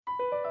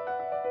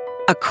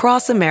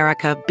Across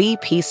America,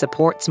 BP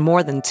supports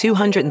more than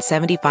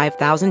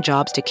 275,000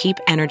 jobs to keep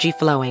energy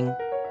flowing.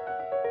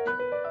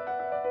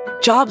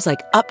 Jobs like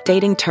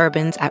updating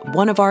turbines at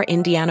one of our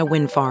Indiana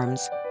wind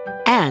farms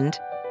and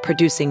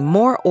producing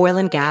more oil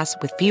and gas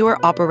with fewer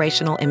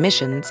operational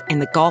emissions in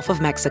the Gulf of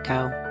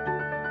Mexico.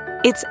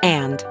 It's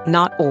and,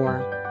 not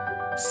or.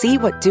 See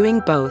what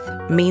doing both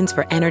means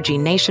for energy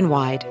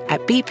nationwide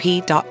at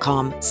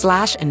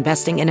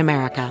bp.com/investing in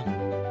America.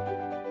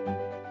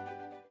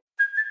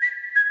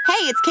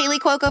 Hey, it's Kaylee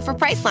Cuoco for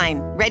Priceline.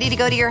 Ready to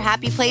go to your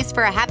happy place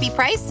for a happy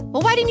price?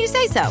 Well, why didn't you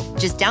say so?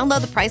 Just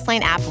download the Priceline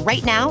app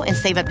right now and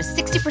save up to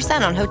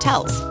 60% on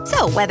hotels.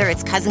 So whether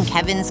it's Cousin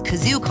Kevin's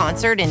Kazoo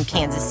Concert in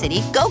Kansas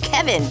City, go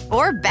Kevin,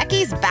 or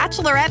Becky's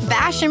Bachelorette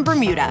Bash in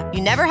Bermuda,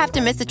 you never have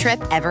to miss a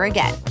trip ever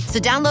again. So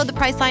download the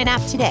Priceline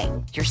app today.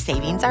 Your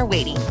savings are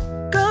waiting.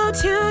 Go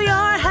to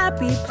your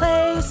happy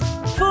place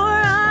for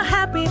a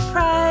happy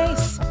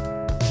price.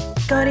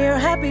 Go to your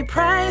happy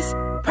price,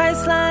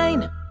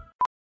 Priceline.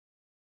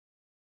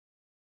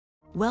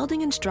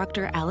 Welding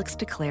instructor Alex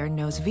DeClaire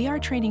knows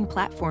VR training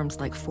platforms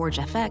like Forge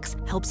FX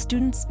help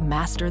students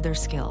master their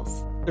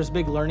skills. There's a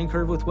big learning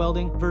curve with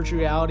welding. Virtual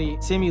reality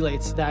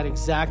simulates that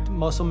exact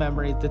muscle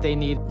memory that they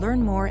need.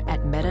 Learn more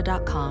at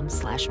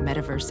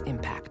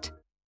meta.com/metaverseimpact.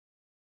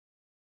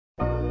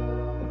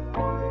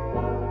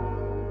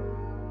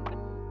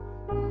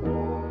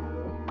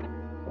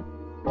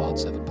 Pod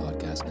 7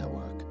 Podcast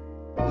Network.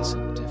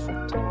 Listen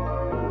different.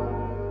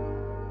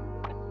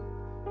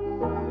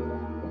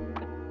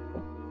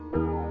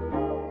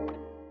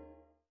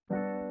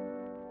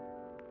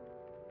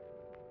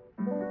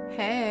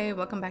 Hey,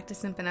 welcome back to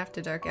Simpin'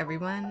 After Dark,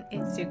 everyone.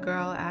 It's your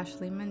girl,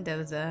 Ashley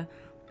Mendoza,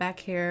 back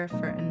here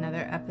for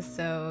another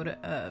episode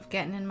of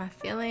getting in my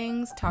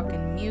feelings,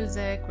 talking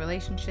music,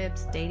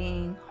 relationships,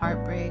 dating,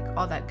 heartbreak,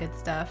 all that good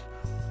stuff.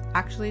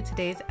 Actually,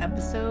 today's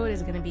episode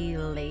is going to be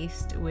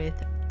laced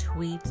with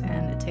tweets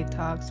and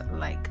TikToks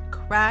like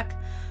crack.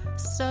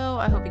 So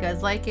I hope you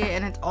guys like it.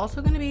 And it's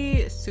also going to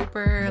be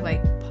super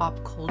like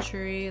pop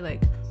culture-y,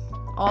 like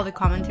all the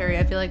commentary.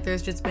 I feel like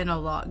there's just been a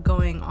lot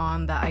going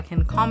on that I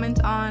can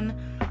comment on,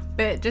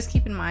 but just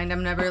keep in mind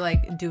I'm never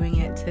like doing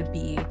it to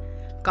be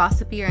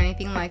gossipy or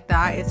anything like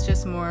that. It's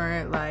just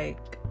more like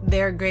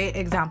they're great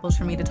examples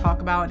for me to talk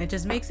about, and it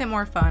just makes it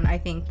more fun, I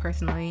think,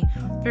 personally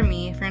for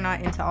me. If you're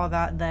not into all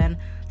that, then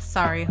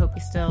sorry. Hope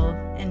you still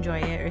enjoy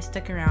it or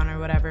stick around or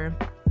whatever.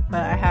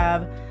 But I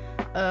have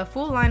a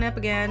full lineup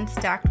again,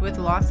 stacked with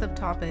lots of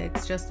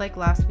topics, just like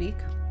last week.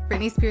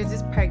 Britney Spears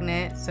is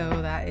pregnant,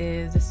 so that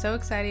is so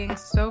exciting.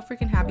 So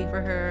freaking happy for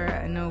her.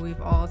 I know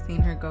we've all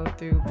seen her go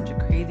through a bunch of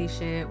crazy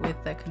shit with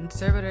the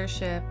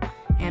conservatorship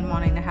and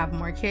wanting to have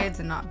more kids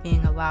and not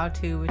being allowed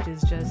to, which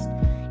is just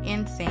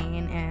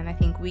insane. And I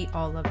think we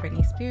all love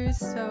Britney Spears,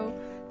 so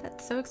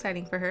that's so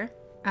exciting for her.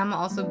 I'm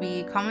also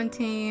be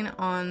commenting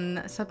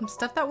on some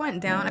stuff that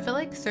went down. I feel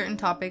like certain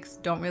topics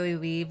don't really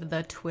leave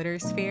the Twitter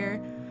sphere,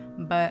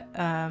 but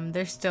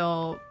they're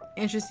still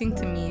interesting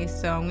to me.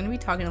 So I'm going to be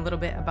talking a little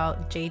bit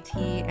about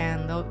JT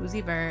and Lil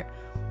Uzi Vert,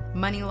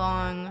 Money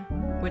Long,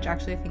 which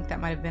actually I think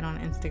that might have been on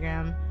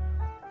Instagram,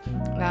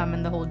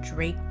 and the whole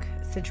Drake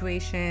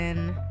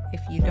situation. If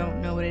you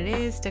don't know what it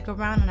is, stick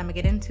around and I'm gonna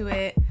get into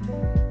it.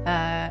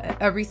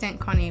 A recent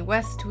Kanye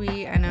West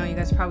tweet. I know you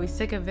guys are probably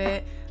sick of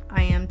it.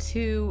 I am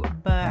too,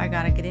 but I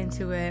gotta get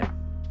into it.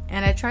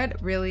 And I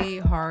tried really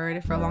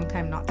hard for a long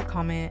time not to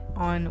comment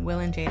on Will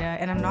and Jada,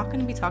 and I'm not going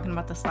to be talking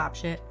about the slap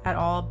shit at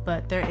all,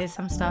 but there is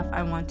some stuff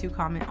I want to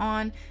comment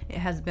on. It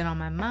has been on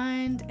my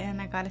mind, and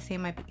I gotta say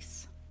my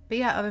piece. But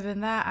yeah, other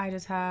than that, I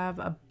just have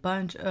a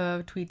bunch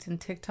of tweets and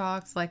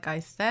TikToks, like I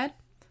said.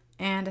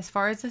 And as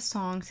far as the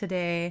song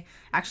today,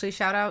 actually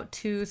shout out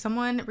to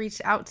someone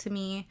reached out to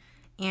me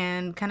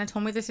and kind of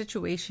told me the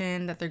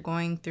situation that they're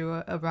going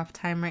through a rough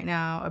time right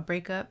now, a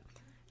breakup.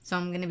 So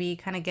I'm going to be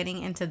kind of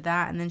getting into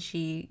that. And then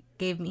she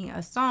gave me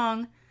a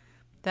song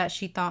that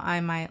she thought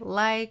I might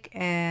like.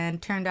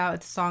 And turned out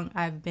it's a song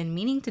I've been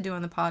meaning to do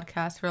on the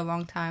podcast for a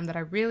long time that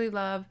I really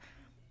love.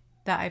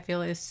 That I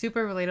feel is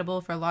super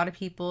relatable for a lot of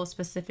people,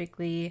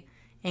 specifically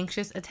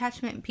anxious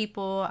attachment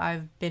people.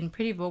 I've been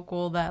pretty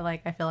vocal that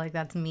like I feel like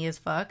that's me as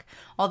fuck.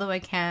 Although I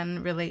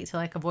can relate to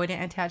like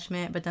avoidant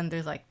attachment, but then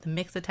there's like the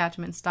mixed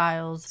attachment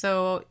styles.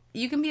 So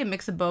you can be a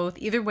mix of both.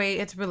 Either way,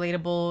 it's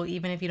relatable,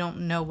 even if you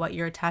don't know what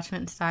your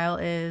attachment style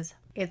is.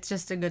 It's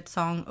just a good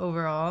song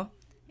overall.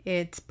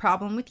 It's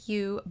Problem With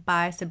You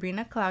by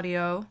Sabrina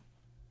Claudio.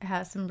 It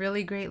has some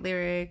really great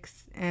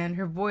lyrics and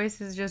her voice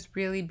is just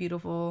really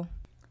beautiful.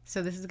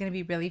 So this is going to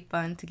be really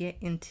fun to get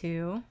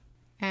into.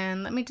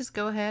 And let me just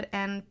go ahead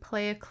and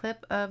play a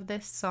clip of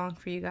this song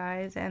for you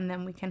guys, and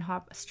then we can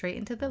hop straight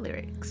into the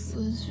lyrics.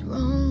 What's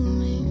wrong with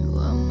me?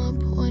 Why am I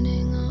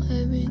pointing out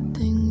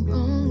everything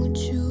wrong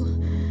with you?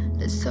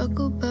 Let's talk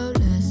about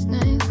last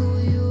night. Who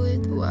were you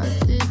with? Why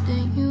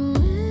didn't you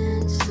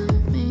answer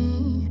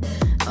me?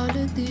 All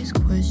of these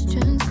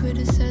questions,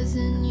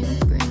 criticizing you,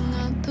 bring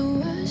out the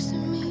worst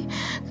in me.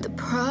 The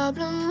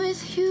problem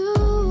with you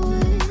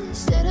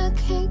is that I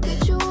can't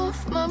get you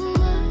off my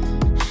mind.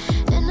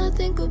 I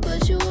think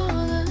about you all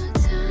the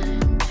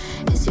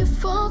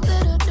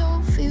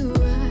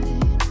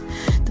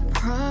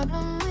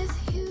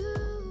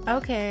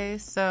Okay,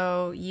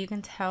 so you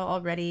can tell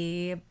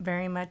already,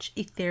 very much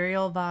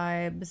ethereal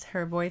vibes.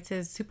 Her voice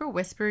is super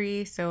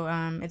whispery, so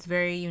it's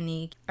very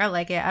unique. I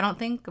like it. I don't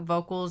think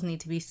vocals need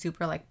to be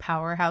super like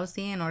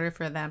powerhousey in order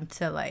for them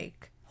to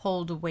like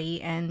hold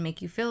weight and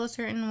make you feel a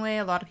certain way.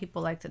 A lot of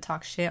people like to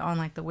talk shit on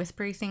like the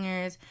whispery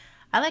singers.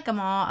 I like them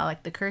all. I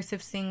like the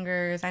cursive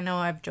singers. I know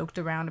I've joked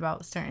around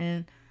about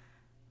certain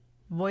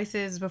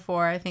voices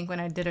before. I think when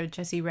I did a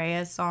Jessie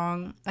Reyez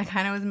song, I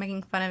kind of was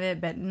making fun of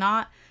it, but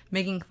not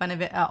making fun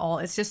of it at all.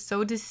 It's just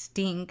so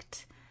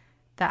distinct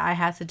that I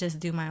had to just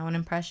do my own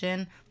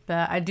impression.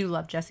 But I do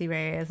love Jessie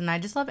Reyez, and I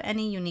just love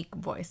any unique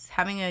voice.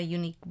 Having a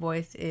unique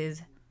voice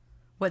is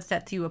what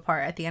sets you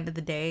apart at the end of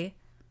the day.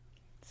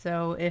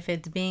 So if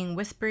it's being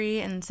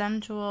whispery and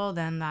sensual,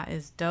 then that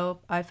is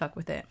dope. I fuck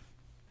with it.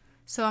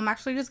 So I'm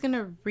actually just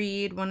gonna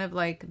read one of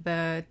like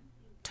the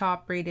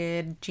top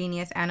rated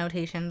Genius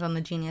annotations on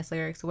the Genius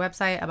Lyrics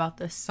website about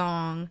this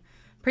song.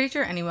 Pretty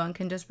sure anyone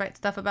can just write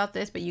stuff about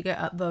this, but you get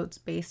upvotes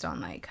based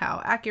on like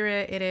how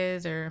accurate it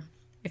is or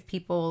if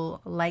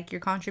people like your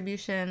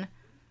contribution.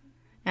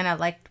 And I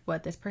liked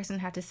what this person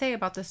had to say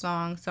about the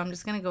song, so I'm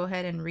just gonna go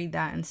ahead and read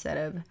that instead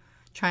of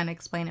trying to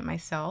explain it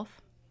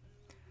myself.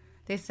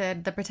 They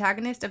said, the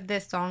protagonist of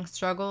this song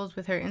struggles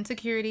with her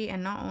insecurity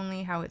and not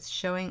only how it's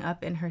showing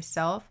up in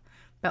herself,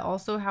 but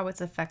also how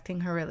it's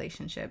affecting her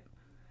relationship.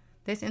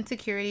 This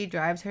insecurity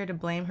drives her to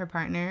blame her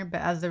partner, but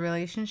as the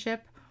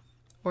relationship,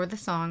 or the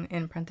song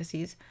in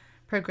parentheses,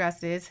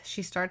 progresses,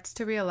 she starts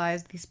to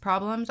realize these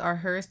problems are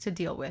hers to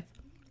deal with.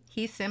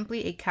 He's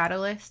simply a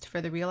catalyst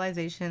for the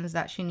realizations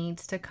that she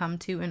needs to come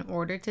to in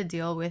order to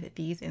deal with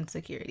these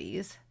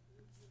insecurities.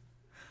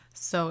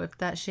 So if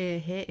that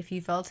shit hit, if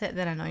you felt it,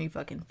 then I know you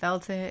fucking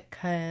felt it,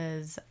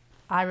 because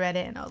I read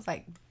it and I was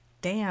like,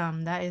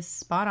 damn, that is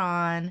spot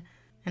on.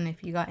 And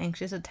if you got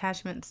anxious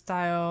attachment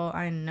style,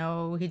 I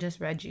know he just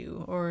read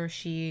you, or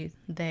she,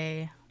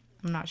 they,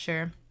 I'm not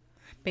sure.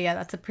 But yeah,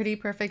 that's a pretty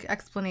perfect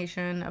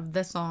explanation of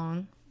the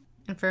song.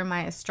 And for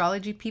my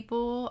astrology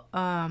people,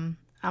 I'm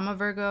a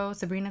Virgo.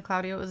 Sabrina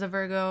Claudio is a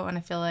Virgo, and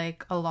I feel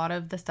like a lot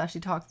of the stuff she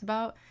talks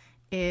about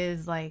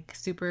is like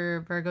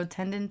super Virgo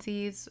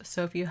tendencies.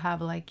 So if you have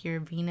like your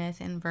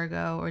Venus in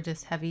Virgo or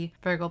just heavy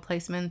Virgo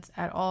placements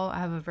at all, I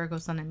have a Virgo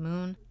sun and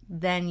moon,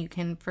 then you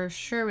can for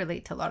sure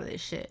relate to a lot of this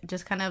shit.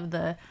 Just kind of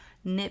the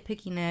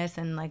nitpickiness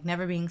and like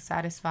never being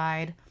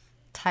satisfied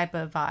type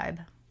of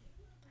vibe.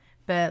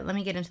 But let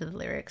me get into the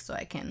lyrics so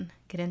I can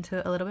get into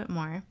it a little bit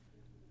more.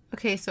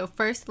 Okay, so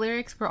first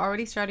lyrics, we're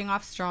already starting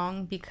off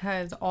strong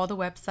because all the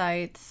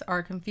websites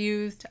are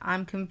confused.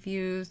 I'm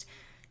confused.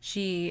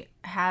 She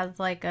has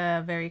like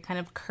a very kind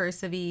of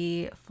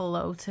cursive-y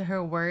flow to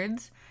her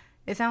words.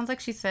 It sounds like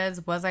she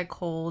says, was I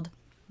cold?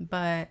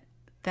 But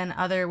then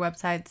other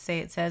websites say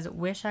it says,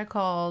 wish I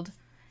called.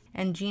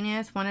 And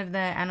Genius, one of the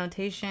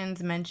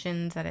annotations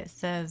mentions that it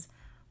says,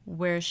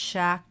 we're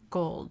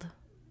shackled.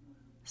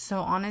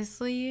 So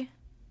honestly,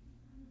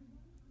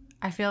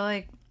 I feel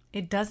like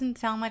it doesn't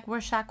sound like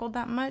we're shackled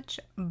that much,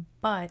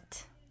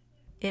 but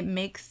it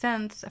makes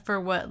sense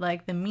for what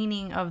like the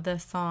meaning of the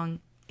song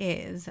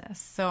is.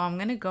 So I'm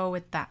gonna go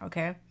with that,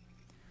 okay?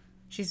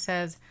 She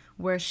says,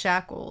 we're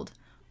shackled.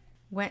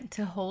 Went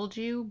to hold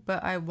you,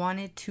 but I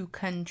wanted to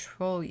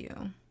control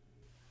you.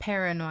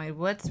 Paranoid,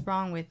 what's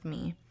wrong with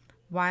me?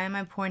 Why am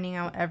I pointing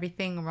out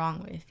everything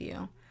wrong with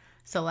you?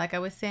 So like I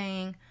was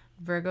saying,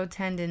 Virgo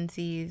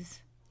tendencies,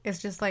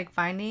 it's just like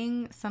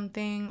finding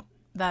something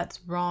that's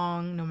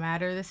wrong no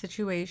matter the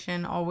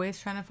situation, always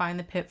trying to find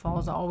the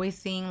pitfalls, always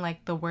seeing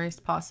like the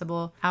worst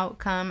possible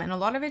outcome. And a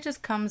lot of it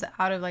just comes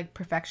out of like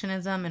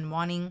perfectionism and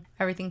wanting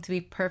everything to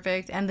be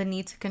perfect and the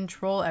need to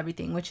control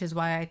everything, which is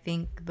why I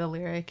think the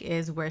lyric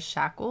is we're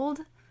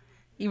shackled,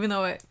 even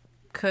though it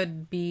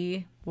could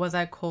be was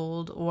I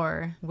cold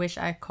or wish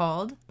I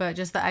called. But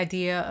just the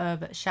idea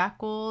of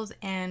shackles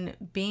and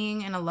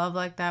being in a love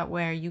like that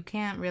where you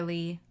can't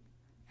really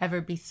ever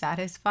be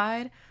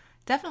satisfied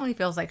definitely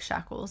feels like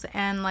shackles.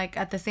 And like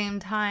at the same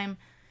time,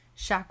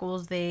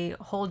 shackles, they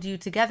hold you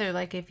together.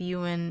 Like if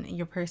you and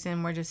your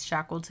person were just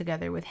shackled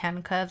together with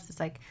handcuffs, it's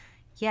like,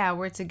 yeah,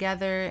 we're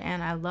together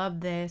and I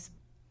love this,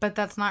 but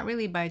that's not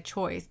really by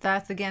choice.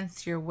 That's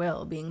against your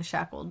will, being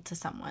shackled to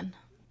someone.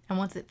 And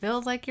once it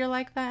feels like you're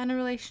like that in a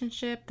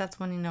relationship,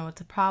 that's when you know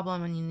it's a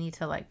problem and you need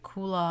to like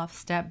cool off,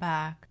 step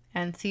back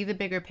and see the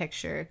bigger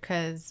picture.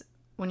 Because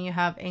when you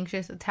have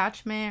anxious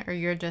attachment or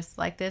you're just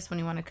like this, when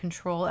you want to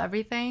control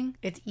everything,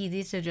 it's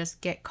easy to just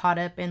get caught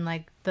up in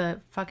like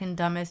the fucking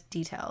dumbest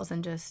details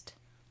and just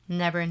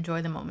never enjoy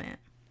the moment.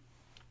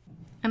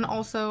 And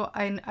also,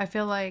 I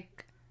feel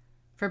like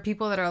for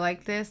people that are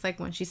like this, like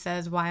when she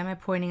says, why am I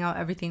pointing out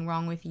everything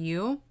wrong with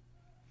you?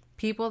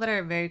 People that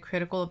are very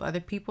critical of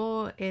other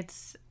people,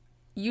 it's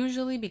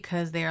usually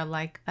because they are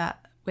like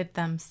that with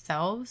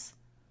themselves.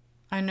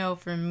 I know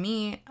for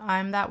me,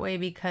 I'm that way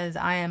because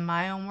I am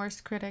my own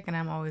worst critic and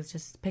I'm always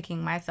just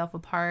picking myself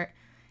apart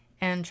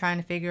and trying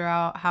to figure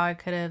out how I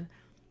could have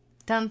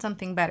done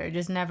something better,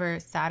 just never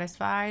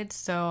satisfied.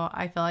 So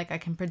I feel like I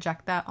can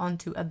project that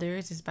onto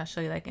others,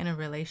 especially like in a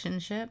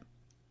relationship.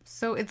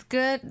 So it's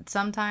good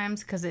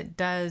sometimes because it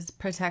does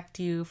protect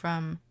you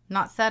from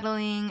not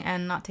settling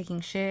and not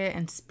taking shit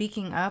and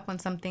speaking up when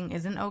something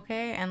isn't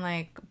okay. And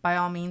like, by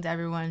all means,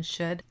 everyone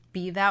should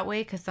be that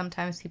way, because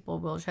sometimes people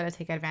will try to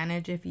take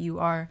advantage if you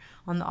are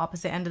on the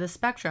opposite end of the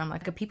spectrum,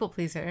 like a people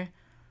pleaser.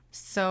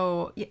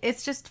 So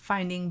it's just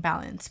finding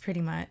balance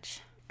pretty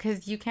much,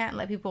 because you can't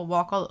let people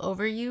walk all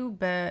over you.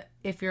 But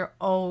if you're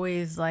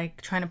always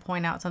like trying to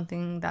point out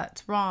something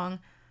that's wrong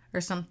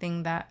or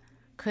something that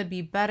could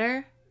be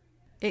better,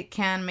 it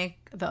can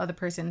make the other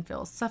person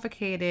feel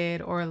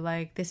suffocated or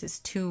like this is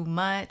too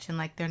much and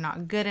like they're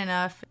not good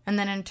enough. And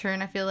then in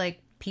turn, I feel like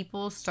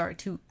people start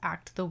to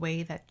act the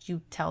way that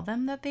you tell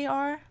them that they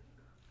are.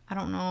 I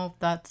don't know if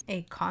that's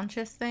a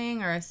conscious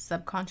thing or a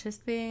subconscious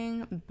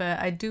thing, but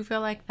I do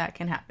feel like that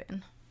can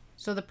happen.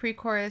 So the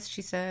pre-chorus,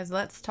 she says,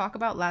 let's talk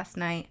about last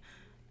night.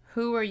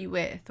 Who are you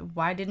with?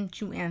 Why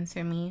didn't you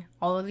answer me?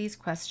 All of these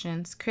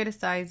questions,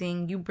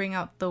 criticizing, you bring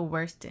out the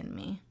worst in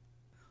me.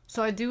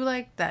 So I do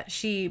like that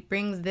she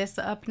brings this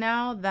up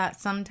now, that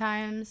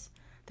sometimes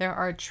there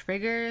are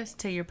triggers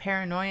to your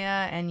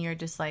paranoia and you're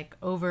just like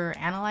over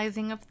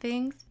analyzing of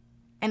things.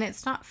 And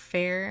it's not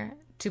fair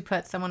to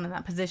put someone in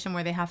that position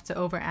where they have to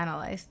over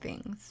analyze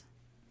things.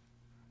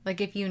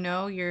 Like if you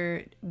know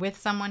you're with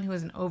someone who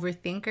is an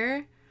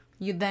overthinker,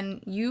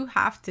 you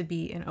have to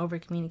be an over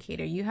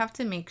communicator. You have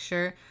to make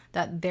sure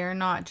that they're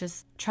not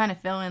just trying to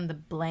fill in the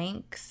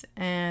blanks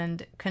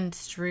and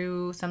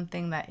construe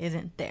something that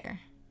isn't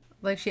there.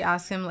 Like she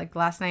asked him like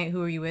last night,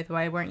 who are you with?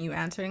 Why weren't you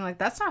answering? Like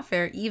that's not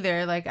fair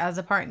either. Like as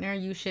a partner,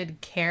 you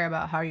should care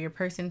about how your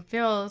person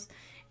feels.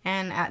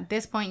 And at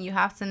this point, you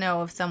have to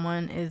know if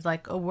someone is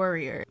like a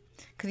worrier.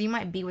 Because you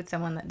might be with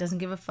someone that doesn't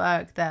give a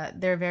fuck,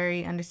 that they're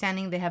very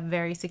understanding, they have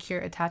very secure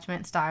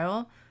attachment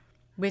style,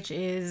 which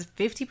is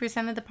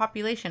 50% of the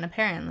population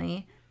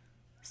apparently.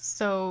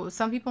 So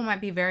some people might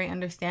be very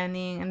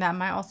understanding, and that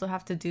might also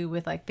have to do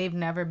with like they've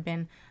never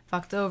been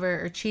fucked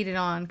over or cheated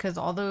on, because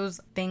all those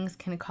things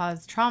can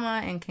cause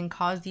trauma and can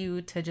cause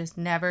you to just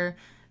never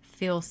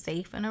feel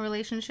safe in a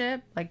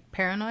relationship, like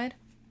paranoid.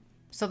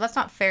 So that's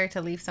not fair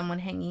to leave someone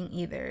hanging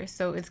either.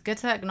 So it's good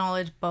to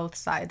acknowledge both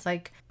sides.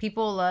 Like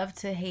people love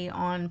to hate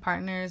on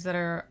partners that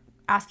are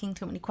asking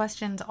too many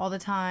questions all the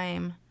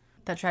time,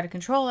 that try to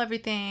control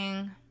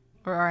everything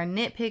or are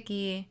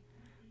nitpicky.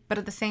 But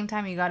at the same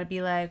time, you got to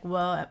be like,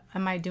 well,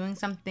 am I doing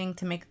something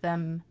to make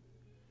them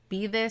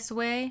be this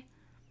way?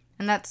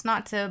 And that's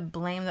not to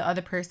blame the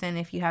other person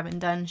if you haven't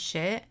done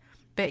shit,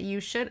 but you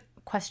should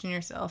question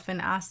yourself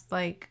and ask,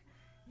 like,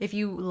 if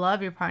you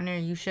love your partner,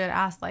 you should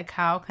ask, like,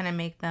 how can I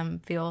make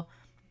them feel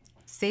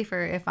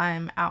safer if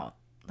I'm out?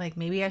 Like,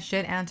 maybe I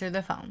should answer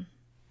the phone.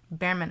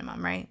 Bare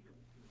minimum, right?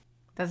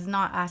 That's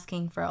not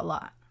asking for a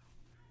lot.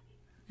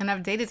 And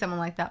I've dated someone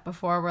like that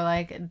before, where,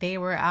 like, they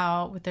were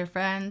out with their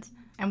friends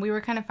and we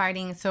were kind of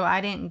fighting, so I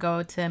didn't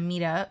go to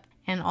meet up.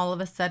 And all of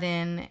a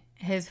sudden,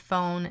 his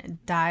phone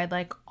died,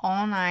 like,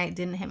 all night,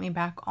 didn't hit me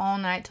back all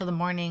night till the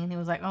morning. And he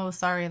was like, oh,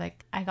 sorry,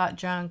 like, I got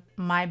drunk,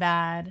 my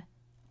bad.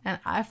 And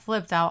I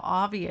flipped out,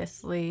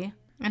 obviously.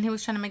 And he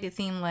was trying to make it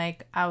seem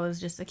like I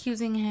was just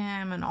accusing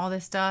him and all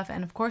this stuff.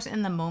 And of course,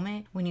 in the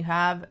moment, when you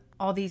have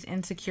all these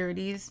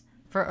insecurities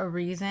for a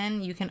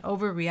reason, you can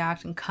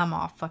overreact and come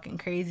off fucking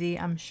crazy,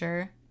 I'm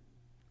sure.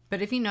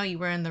 But if you know you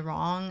were in the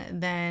wrong,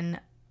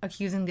 then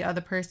accusing the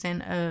other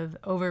person of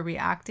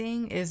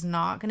overreacting is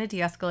not going to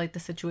de-escalate the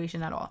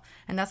situation at all.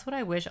 And that's what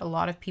I wish a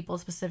lot of people,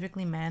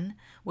 specifically men,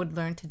 would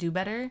learn to do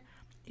better,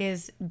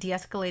 is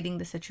de-escalating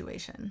the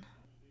situation.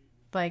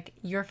 Like,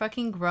 you're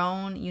fucking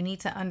grown. You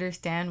need to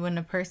understand when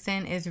a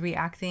person is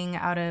reacting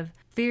out of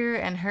fear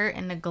and hurt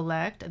and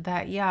neglect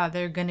that, yeah,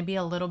 they're going to be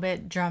a little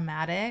bit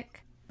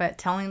dramatic, but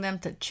telling them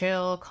to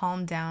chill,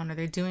 calm down, or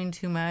they're doing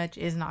too much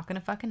is not going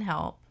to fucking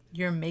help.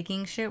 You're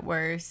making shit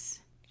worse.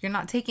 You're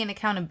not taking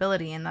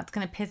accountability, and that's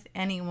going to piss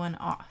anyone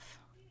off.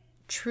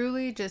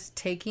 Truly, just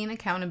taking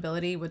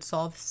accountability would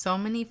solve so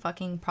many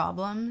fucking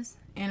problems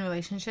in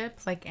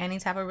relationships, like any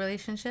type of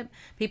relationship.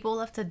 People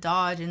love to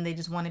dodge and they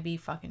just want to be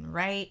fucking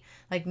right.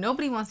 Like,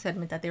 nobody wants to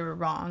admit that they were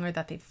wrong or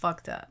that they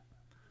fucked up.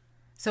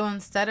 So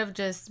instead of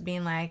just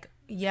being like,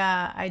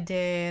 yeah, I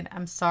did,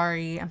 I'm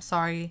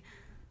sorry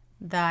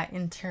that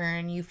in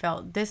turn you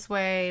felt this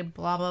way,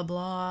 blah blah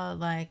blah,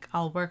 like,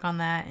 I'll work on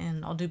that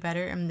and I'll do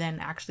better, and then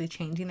actually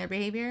changing their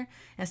behavior,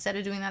 instead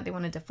of doing that, they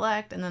want to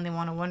deflect, and then they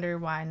want to wonder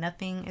why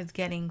nothing is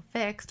getting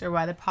fixed or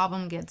why the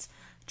problem gets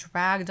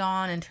dragged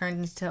on and turned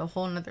into a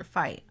whole nother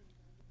fight.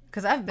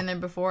 Because I've been there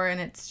before,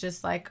 and it's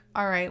just like,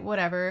 all right,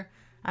 whatever,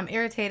 I'm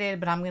irritated,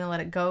 but I'm gonna let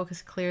it go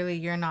because clearly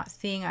you're not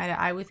seeing eye to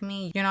eye with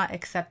me, you're not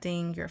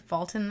accepting your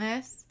fault in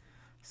this,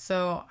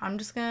 so I'm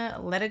just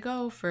gonna let it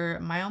go for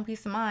my own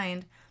peace of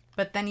mind.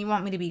 But then you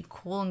want me to be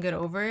cool and get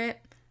over it?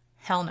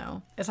 Hell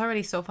no. It's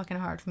already so fucking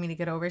hard for me to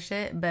get over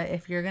shit, but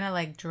if you're gonna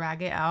like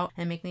drag it out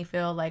and make me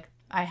feel like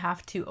I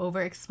have to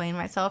over explain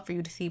myself for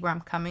you to see where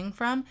I'm coming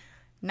from,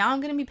 now I'm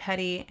gonna be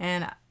petty,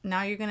 and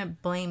now you're gonna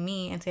blame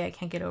me and say I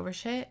can't get over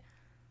shit.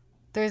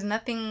 There's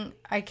nothing,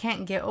 I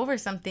can't get over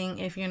something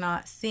if you're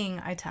not seeing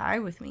eye to eye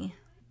with me.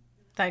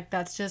 Like,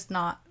 that's just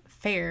not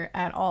fair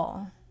at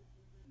all.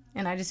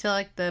 And I just feel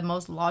like the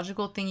most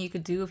logical thing you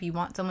could do if you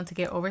want someone to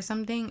get over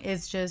something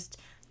is just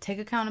take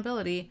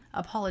accountability,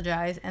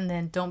 apologize, and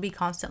then don't be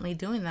constantly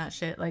doing that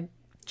shit. Like,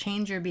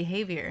 change your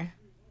behavior.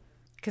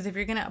 Because if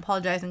you're going to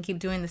apologize and keep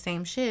doing the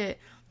same shit,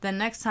 then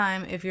next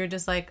time, if you're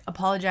just like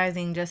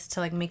apologizing just to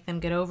like make them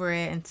get over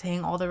it and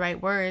saying all the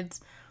right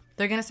words,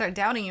 they're going to start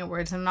doubting your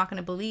words and not going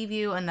to believe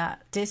you. And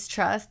that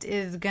distrust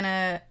is going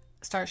to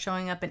start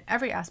showing up in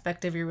every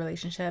aspect of your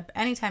relationship.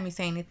 Anytime you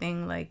say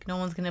anything, like, no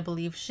one's going to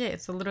believe shit.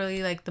 So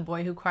literally like the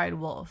boy who cried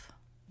wolf.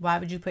 Why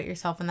would you put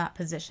yourself in that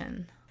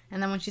position?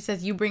 And then when she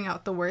says, you bring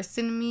out the worst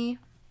in me,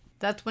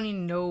 that's when you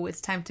know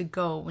it's time to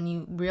go. When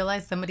you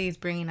realize somebody is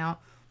bringing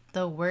out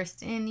the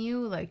worst in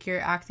you, like you're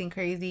acting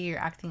crazy, you're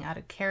acting out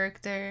of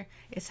character,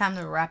 it's time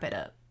to wrap it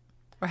up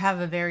or have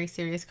a very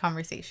serious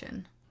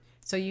conversation.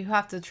 So you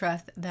have to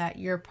trust that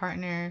your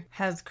partner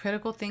has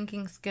critical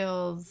thinking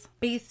skills,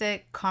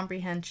 basic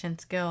comprehension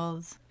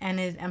skills, and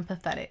is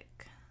empathetic.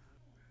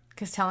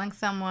 Because telling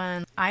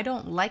someone, I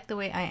don't like the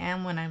way I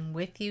am when I'm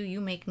with you,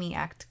 you make me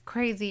act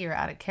crazy or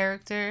out of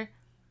character,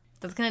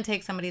 that's going to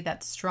take somebody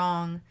that's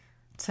strong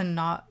to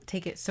not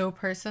take it so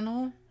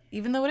personal,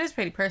 even though it is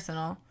pretty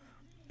personal.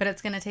 But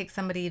it's going to take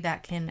somebody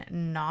that can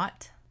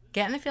not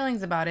get in the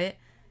feelings about it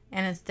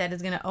and instead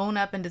is going to own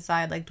up and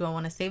decide, like, do I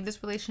want to save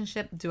this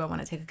relationship? Do I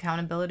want to take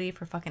accountability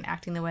for fucking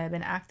acting the way I've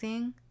been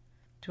acting?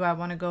 Do I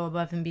want to go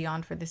above and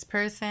beyond for this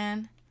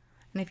person?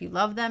 And if you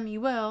love them, you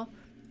will.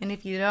 And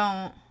if you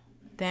don't,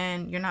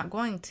 then you're not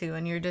going to.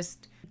 And you're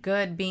just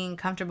good being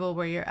comfortable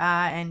where you're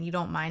at and you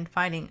don't mind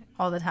fighting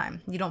all the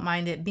time. You don't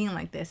mind it being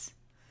like this.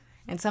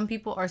 And some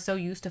people are so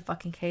used to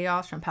fucking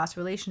chaos from past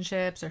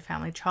relationships or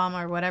family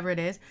trauma or whatever it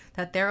is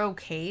that they're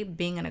okay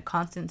being in a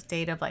constant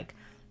state of like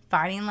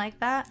fighting like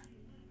that.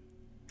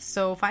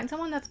 So find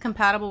someone that's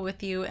compatible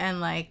with you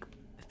and like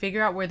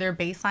figure out where their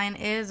baseline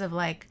is of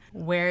like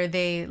where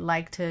they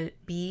like to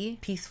be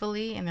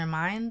peacefully in their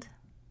mind,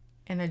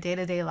 in their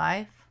day-to-day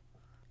life.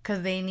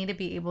 Because they need to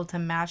be able to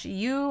match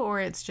you or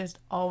it's just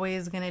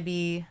always going to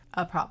be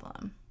a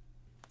problem.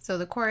 So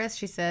the chorus,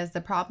 she says,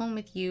 the problem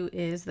with you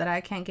is that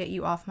I can't get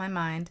you off my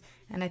mind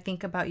and I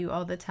think about you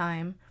all the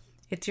time.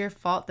 It's your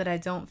fault that I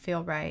don't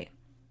feel right.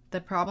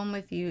 The problem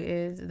with you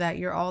is that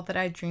you're all that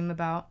I dream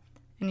about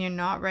and you're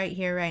not right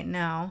here right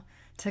now.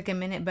 Took a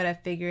minute, but I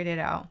figured it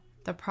out.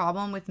 The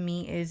problem with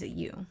me is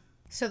you.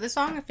 So this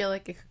song, I feel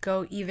like it could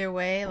go either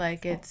way.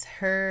 Like it's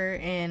her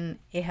in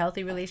a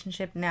healthy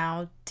relationship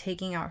now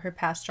taking out her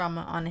past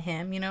trauma on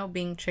him, you know,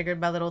 being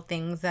triggered by little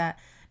things that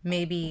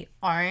maybe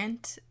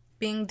aren't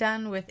being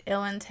done with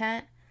ill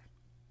intent,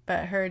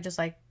 but her just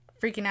like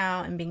freaking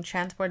out and being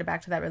transported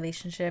back to that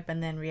relationship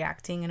and then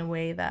reacting in a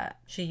way that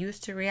she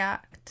used to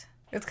react.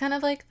 It's kind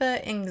of like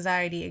the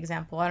anxiety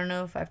example. I don't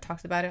know if I've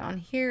talked about it on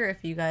here,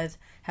 if you guys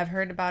have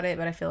heard about it,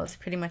 but I feel it's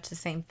pretty much the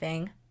same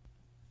thing.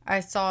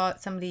 I saw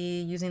somebody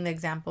using the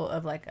example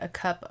of like a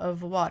cup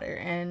of water,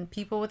 and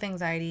people with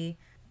anxiety,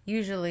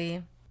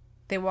 usually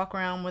they walk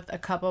around with a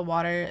cup of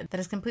water that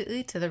is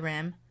completely to the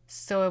rim.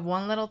 So if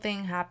one little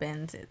thing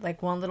happens,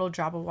 like one little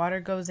drop of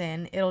water goes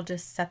in, it'll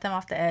just set them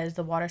off the edge.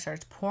 The water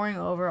starts pouring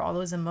over all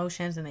those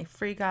emotions and they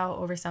freak out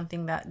over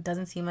something that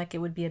doesn't seem like it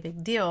would be a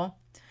big deal,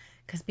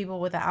 because people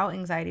without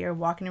anxiety are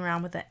walking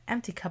around with an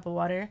empty cup of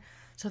water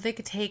so they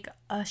could take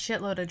a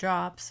shitload of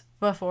drops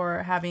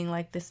before having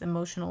like this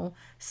emotional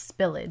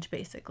spillage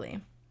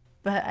basically.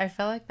 But I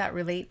feel like that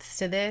relates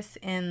to this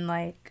in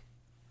like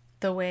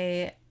the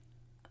way,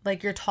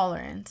 like your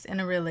tolerance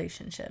in a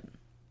relationship.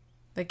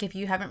 Like if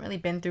you haven't really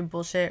been through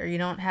bullshit or you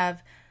don't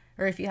have,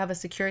 or if you have a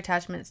secure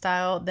attachment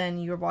style, then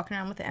you're walking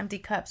around with an empty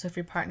cup. So if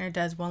your partner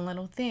does one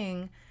little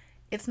thing,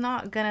 it's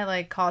not gonna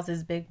like cause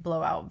this big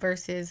blowout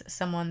versus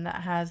someone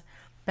that has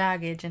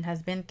baggage and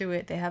has been through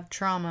it. They have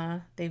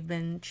trauma, they've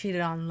been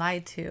cheated on,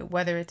 lied to,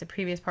 whether it's a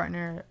previous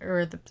partner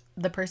or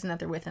the person that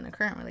they're with in a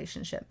current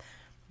relationship.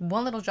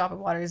 One little drop of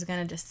water is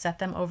gonna just set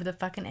them over the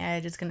fucking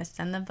edge. It's gonna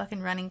send them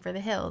fucking running for the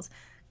hills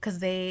because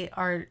they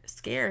are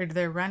scared.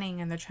 They're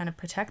running and they're trying to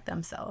protect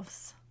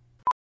themselves.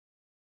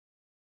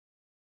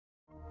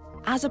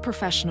 As a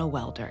professional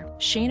welder,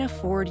 Shayna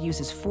Ford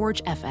uses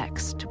Forge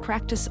FX to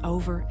practice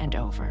over and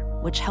over,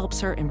 which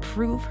helps her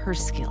improve her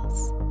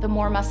skills. The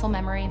more muscle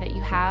memory that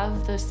you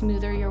have, the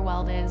smoother your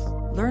weld is.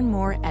 Learn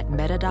more at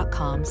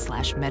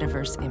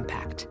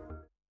meta.com/metaverseimpact.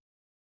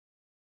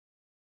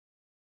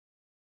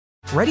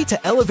 Ready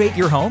to elevate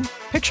your home?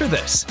 Picture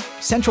this: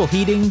 central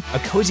heating, a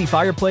cozy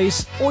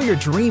fireplace, or your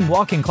dream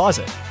walk-in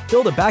closet.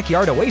 Build a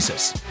backyard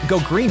oasis,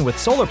 go green with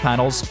solar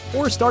panels,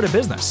 or start a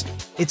business.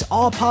 It's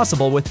all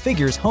possible with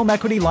Figure's home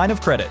equity line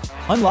of credit.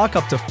 Unlock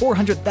up to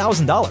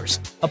 $400,000.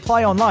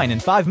 Apply online in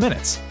 5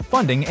 minutes.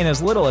 Funding in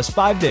as little as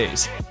 5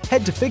 days.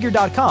 Head to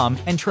Figure.com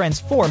and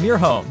transform your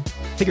home.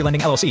 Figure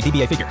Lending LLC,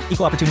 DBA Figure,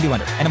 Equal Opportunity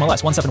Lender,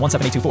 NMLS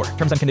 1717824.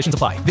 Terms and conditions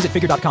apply. Visit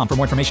Figure.com for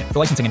more information. For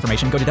licensing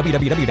information, go to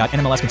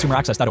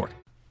www.nmlsconsumeraccess.org.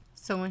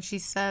 So when she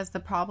says the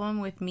problem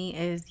with me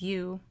is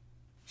you,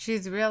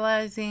 she's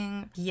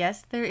realizing,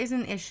 yes, there is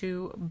an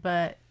issue,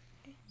 but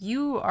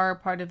you are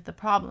part of the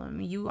problem.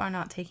 You are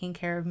not taking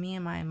care of me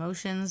and my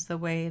emotions the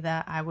way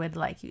that I would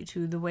like you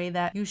to, the way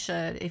that you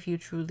should if you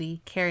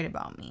truly cared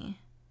about me.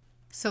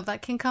 So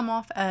that can come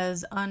off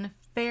as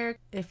unfair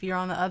if you're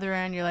on the other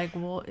end. You're like,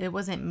 well, it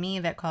wasn't me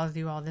that caused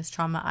you all this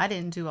trauma. I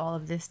didn't do all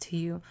of this to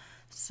you.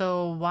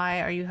 So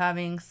why are you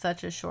having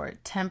such a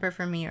short temper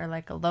for me, or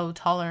like a low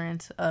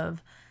tolerance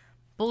of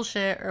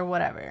bullshit or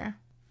whatever?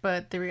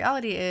 But the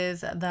reality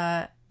is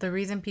that the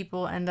reason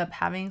people end up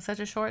having such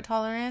a short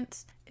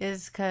tolerance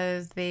is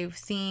because they've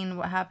seen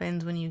what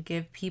happens when you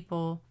give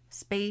people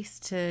space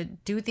to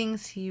do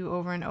things to you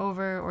over and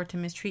over, or to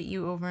mistreat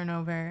you over and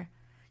over.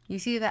 You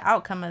see the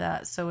outcome of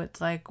that, so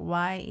it's like,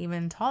 why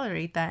even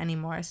tolerate that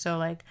anymore? So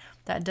like,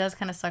 that does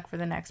kind of suck for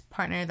the next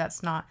partner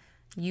that's not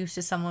used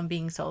to someone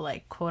being so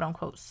like quote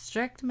unquote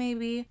strict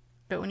maybe.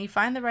 But when you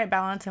find the right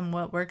balance and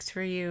what works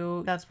for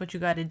you, that's what you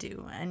got to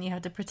do, and you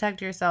have to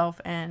protect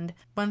yourself. And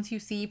once you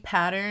see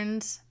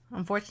patterns,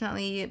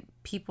 unfortunately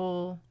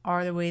people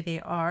are the way they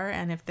are,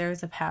 and if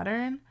there's a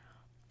pattern,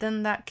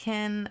 then that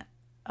can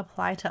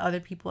apply to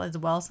other people as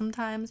well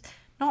sometimes.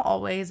 Not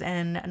always,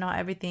 and not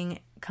everything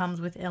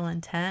comes with ill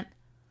intent,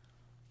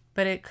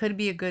 but it could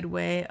be a good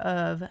way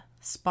of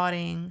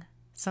spotting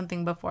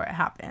something before it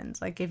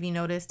happens. Like if you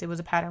noticed it was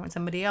a pattern with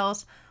somebody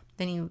else,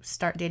 then you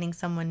start dating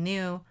someone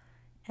new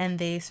and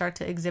they start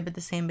to exhibit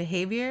the same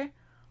behavior,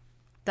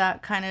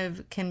 that kind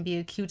of can be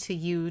a cue to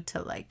you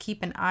to like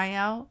keep an eye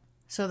out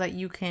so that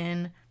you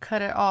can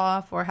cut it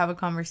off or have a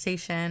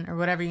conversation or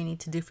whatever you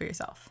need to do for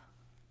yourself.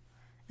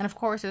 And of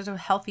course, there's a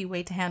healthy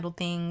way to handle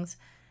things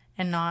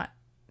and not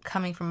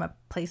coming from a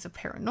place of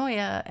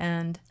paranoia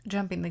and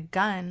jumping the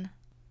gun.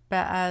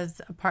 But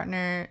as a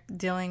partner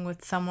dealing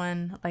with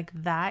someone like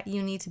that,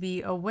 you need to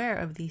be aware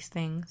of these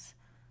things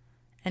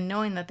and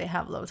knowing that they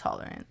have low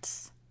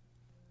tolerance.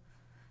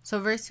 So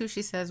verse 2,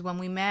 she says, when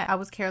we met, I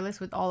was careless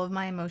with all of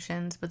my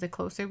emotions, but the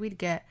closer we'd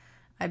get,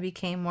 I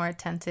became more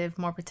attentive,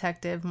 more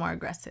protective, more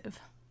aggressive.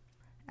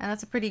 And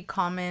that's a pretty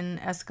common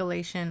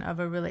escalation of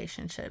a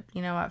relationship.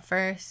 You know, at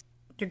first,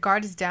 your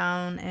guard is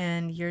down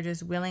and you're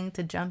just willing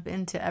to jump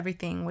into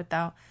everything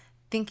without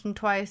thinking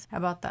twice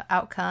about the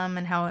outcome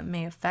and how it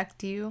may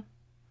affect you,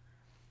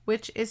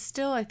 which is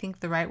still, I think,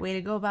 the right way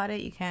to go about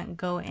it. You can't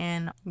go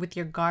in with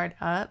your guard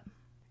up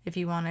if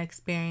you want to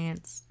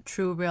experience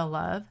true, real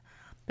love.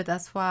 But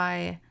that's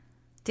why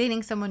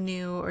dating someone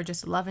new or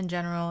just love in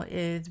general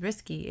is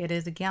risky. It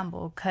is a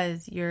gamble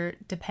because you're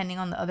depending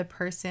on the other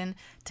person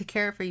to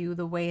care for you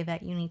the way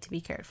that you need to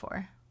be cared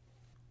for.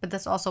 But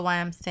that's also why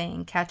I'm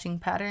saying catching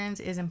patterns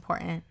is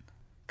important,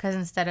 because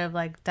instead of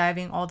like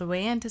diving all the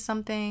way into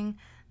something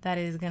that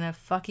is going to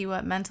fuck you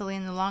up mentally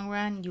in the long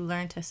run, you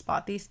learn to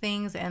spot these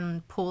things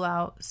and pull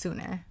out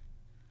sooner.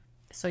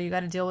 So you got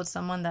to deal with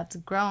someone that's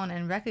grown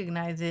and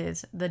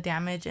recognizes the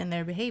damage in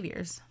their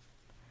behaviors.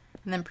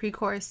 And then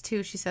pre-chorus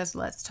 2, she says,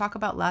 let's talk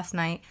about last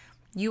night.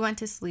 You went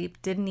to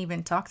sleep, didn't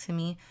even talk to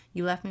me.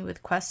 You left me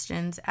with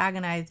questions,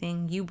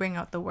 agonizing. You bring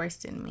out the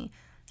worst in me.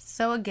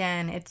 So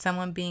again, it's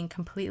someone being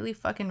completely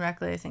fucking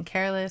reckless and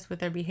careless with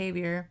their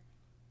behavior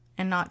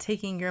and not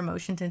taking your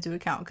emotions into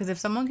account. Because if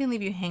someone can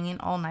leave you hanging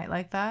all night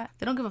like that,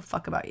 they don't give a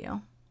fuck about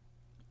you.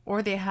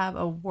 Or they have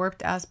a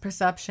warped ass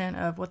perception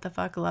of what the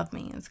fuck love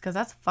means, because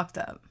that's fucked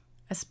up.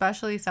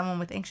 Especially someone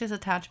with anxious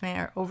attachment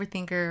or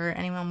overthinker or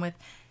anyone with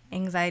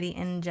anxiety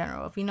in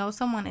general. If you know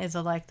someone is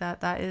like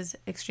that, that is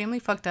extremely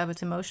fucked up.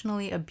 It's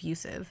emotionally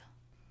abusive.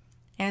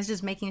 And it's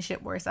just making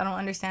shit worse. I don't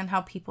understand how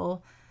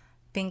people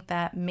think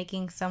that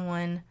making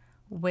someone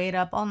wait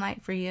up all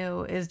night for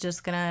you is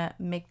just gonna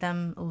make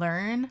them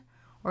learn,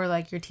 or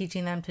like you're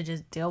teaching them to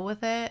just deal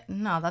with it.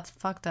 No, that's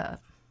fucked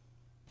up.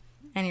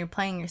 And you're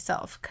playing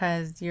yourself,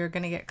 because you're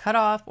gonna get cut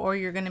off, or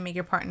you're gonna make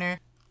your partner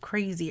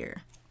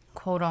crazier,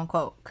 quote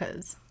unquote,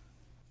 because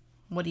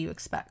what do you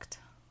expect?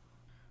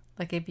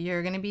 Like if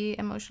you're gonna be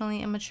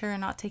emotionally immature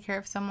and not take care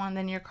of someone,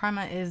 then your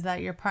karma is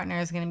that your partner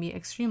is gonna be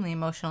extremely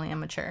emotionally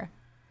immature.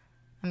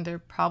 And they're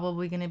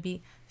probably going to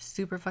be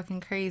super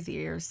fucking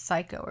crazy or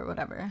psycho or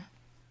whatever.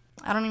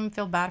 I don't even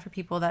feel bad for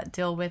people that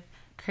deal with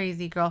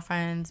crazy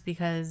girlfriends,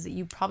 because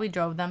you probably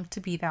drove them to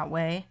be that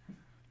way.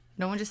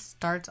 No one just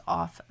starts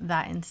off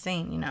that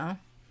insane, you know?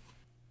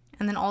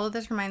 And then all of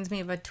this reminds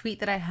me of a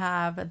tweet that I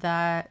have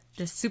that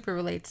just super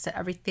relates to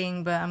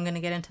everything, but I'm going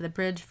to get into the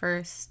bridge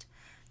first,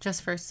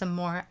 just for some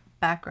more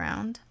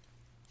background.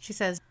 She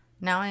says,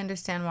 now I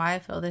understand why I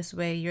feel this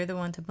way. You're the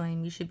one to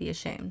blame. You should be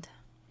ashamed.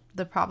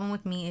 The problem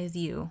with me is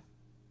you.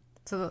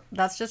 So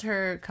that's just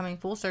her coming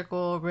full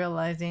circle,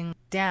 realizing,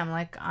 damn,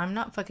 like, I'm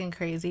not fucking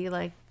crazy.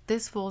 Like,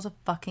 this fool's a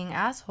fucking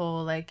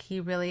asshole. Like, he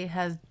really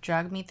has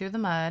dragged me through the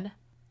mud.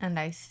 And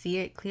I see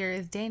it clear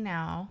as day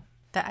now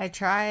that I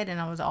tried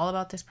and I was all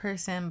about this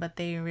person, but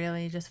they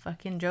really just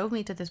fucking drove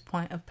me to this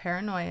point of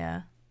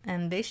paranoia.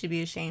 And they should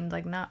be ashamed,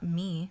 like, not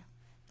me.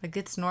 Like,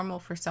 it's normal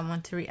for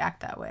someone to react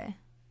that way.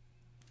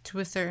 To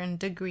a certain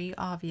degree,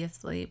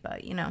 obviously,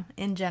 but, you know,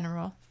 in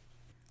general.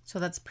 So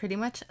that's pretty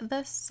much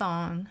the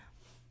song.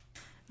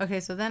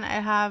 Okay, so then I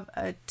have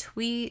a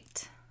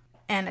tweet,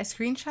 and I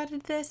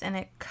screenshotted this and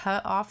it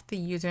cut off the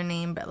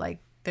username, but like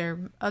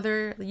their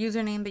other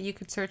username that you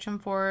could search them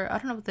for. I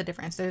don't know what the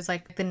difference. There's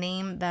like the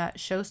name that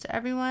shows to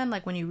everyone,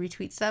 like when you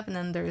retweet stuff, and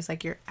then there's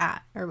like your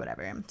 @ or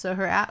whatever. So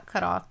her @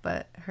 cut off,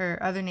 but her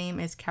other name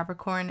is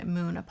Capricorn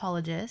Moon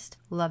Apologist.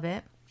 Love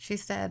it. She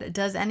said,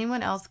 does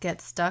anyone else get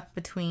stuck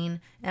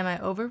between, am I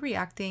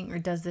overreacting or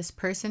does this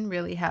person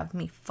really have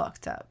me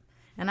fucked up?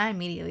 And I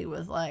immediately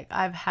was like,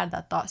 I've had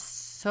that thought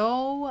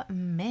so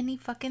many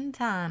fucking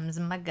times,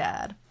 my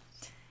God.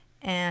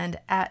 And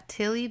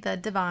 @Tilly the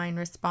Divine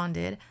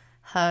responded,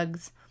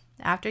 hugs.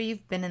 After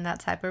you've been in that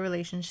type of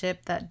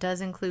relationship that does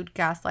include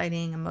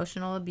gaslighting,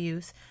 emotional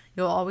abuse,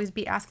 you'll always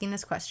be asking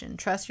this question.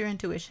 Trust your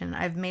intuition.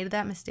 I've made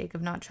that mistake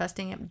of not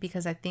trusting it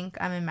because I think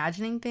I'm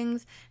imagining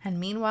things, and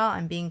meanwhile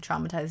I'm being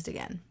traumatized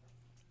again.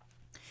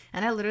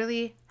 And I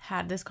literally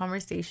had this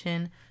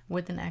conversation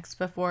with an ex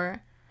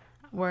before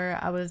where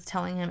I was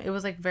telling him, it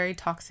was like very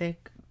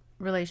toxic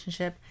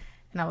relationship,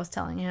 and I was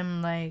telling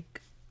him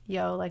like,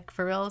 yo, like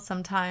for real,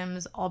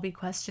 sometimes I'll be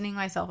questioning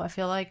myself. I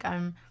feel like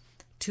I'm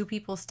two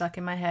people stuck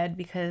in my head,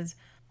 because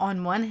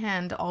on one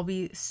hand I'll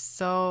be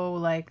so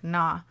like,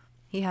 nah,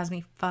 he has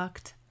me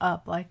fucked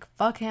up, like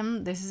fuck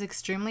him, this is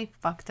extremely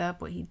fucked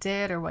up what he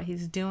did or what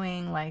he's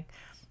doing, like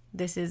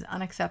this is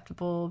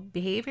unacceptable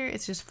behavior,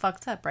 it's just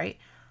fucked up, right?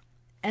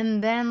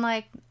 And then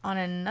like on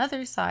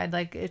another side,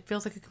 like it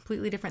feels like a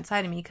completely different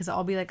side of me, because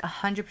I'll be like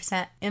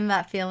 100% in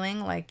that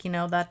feeling, like, you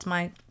know, that's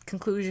my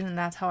conclusion and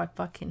that's how I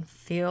fucking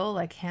feel,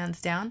 like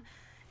hands down.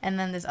 And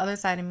then this other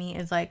side of me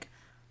is like,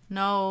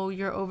 no,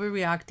 you're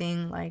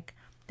overreacting, like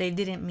they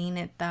didn't mean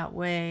it that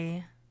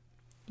way,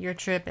 you're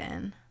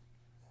tripping.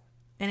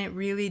 And it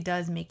really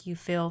does make you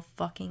feel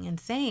fucking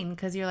insane,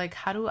 because you're like,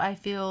 how do I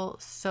feel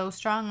so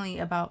strongly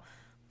about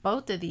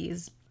both of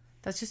these?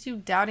 That's just you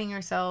doubting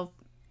yourself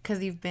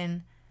because you've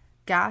been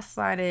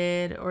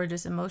gaslighted or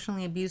just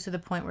emotionally abused to the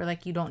point where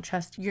like you don't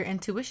trust your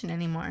intuition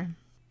anymore.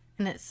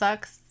 And it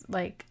sucks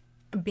like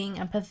being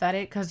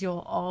empathetic, because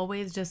you'll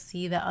always just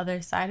see the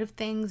other side of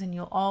things, and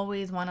you'll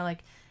always want to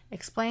like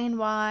explain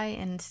why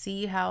and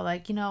see how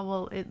like, you know,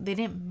 well they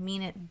didn't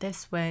mean it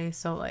this way,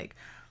 so like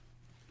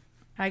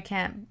I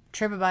can't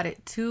trip about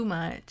it too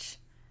much.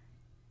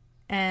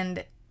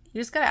 And you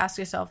just gotta ask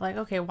yourself like,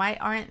 okay, why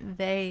aren't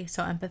they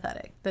so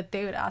empathetic that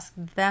they would ask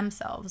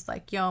themselves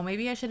like, yo,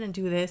 maybe I shouldn't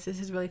do this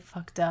is really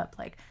fucked up,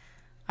 like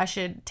I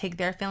should take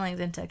their feelings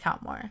into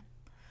account more.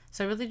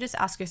 So really just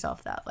ask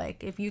yourself that,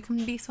 like, if you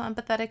can be so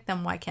empathetic,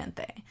 then why can't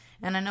they?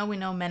 And I know we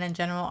know men in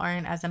general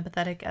aren't as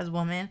empathetic as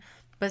women,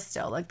 but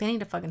still, like, they need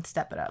to fucking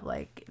step it up.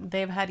 Like,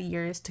 they've had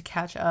years to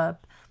catch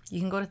up. You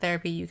can go to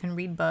therapy, you can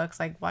read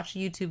books, like, watch a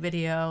YouTube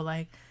video,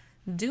 like,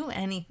 do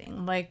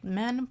anything. Like,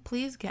 men,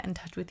 please get in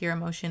touch with your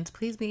emotions.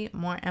 Please be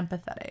more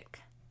empathetic.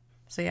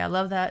 So yeah, I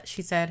love that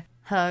she said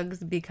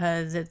hugs,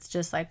 because it's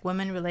just like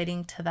women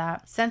relating to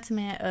that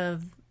sentiment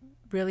of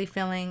really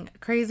feeling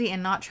crazy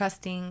and not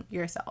trusting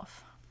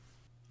yourself.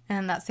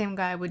 And that same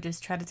guy would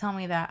just try to tell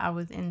me that I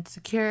was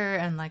insecure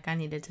and like I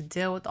needed to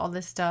deal with all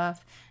this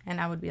stuff.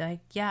 And I would be like,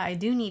 yeah, I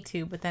do need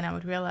to. But then I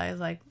would realize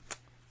like,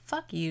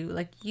 fuck you.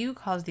 Like, you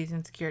caused these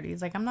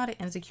insecurities. Like, I'm not an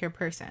insecure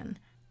person.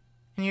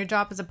 And your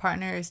job as a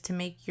partner is to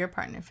make your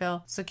partner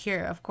feel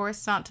secure. Of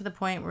course, not to the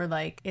point where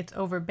like it's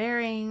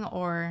overbearing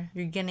or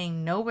you're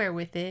getting nowhere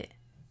with it.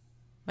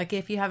 Like,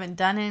 if you haven't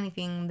done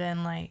anything,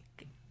 then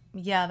like,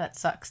 yeah, that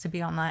sucks to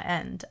be on that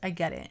end. I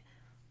get it.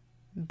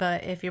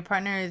 But if your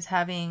partner is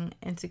having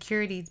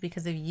insecurities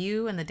because of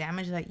you and the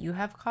damage that you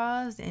have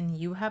caused, and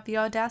you have the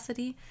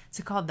audacity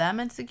to call them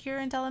insecure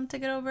and tell them to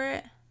get over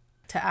it,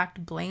 to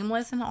act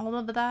blameless and all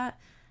of that,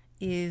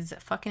 is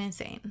fucking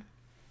insane.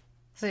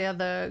 So yeah,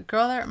 the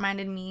girl that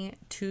reminded me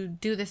to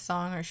do this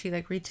song, or she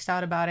like reached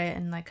out about it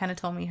and like kind of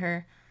told me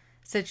her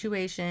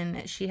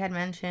situation. She had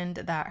mentioned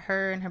that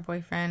her and her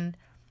boyfriend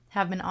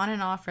have been on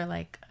and off for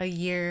like a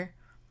year,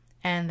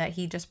 and that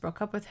he just broke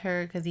up with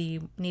her because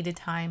he needed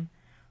time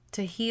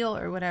to heal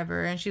or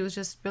whatever. And she was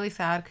just really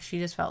sad because she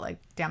just felt like,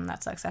 damn,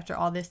 that sucks. After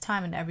all this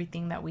time and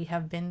everything that we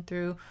have been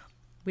through,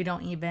 we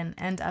don't even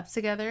end up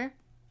together.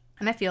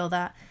 And I feel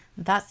that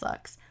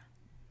sucks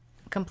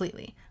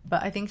completely.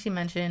 But I think she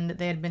mentioned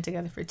they had been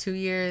together for 2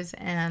 years.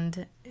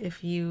 And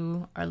if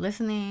you are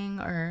listening,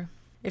 or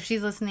if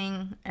she's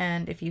listening,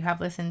 and if you have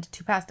listened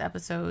to past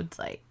episodes,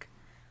 like,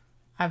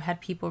 I've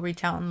had people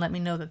reach out and let me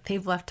know that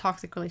they've left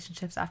toxic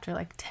relationships after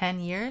like 10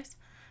 years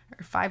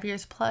or 5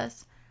 years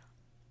plus.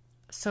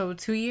 So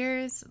 2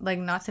 years, like,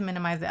 not to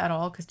minimize it at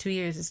all, because 2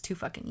 years is 2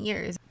 fucking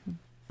years.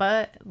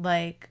 But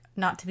like,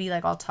 not to be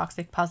like all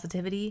toxic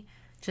positivity,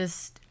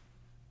 just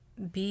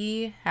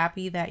be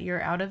happy that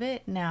you're out of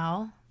it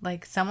now.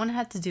 Like, someone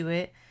had to do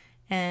it,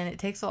 and it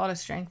takes a lot of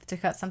strength to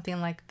cut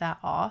something like that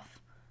off.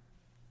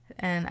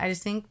 And I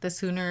just think the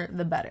sooner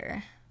the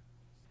better.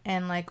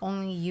 And like,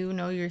 only you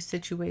know your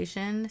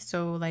situation.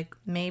 So like,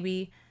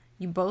 maybe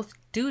you both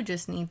do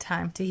just need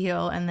time to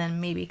heal, and then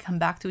maybe come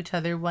back to each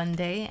other one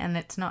day, and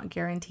it's not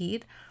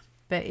guaranteed.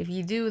 But if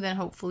you do, then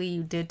hopefully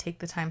you did take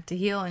the time to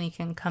heal, and you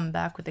can come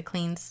back with a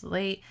clean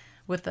slate,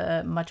 with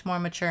a much more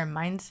mature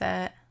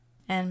mindset,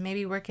 and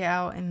maybe work it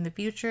out in the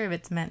future. If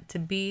it's meant to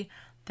be,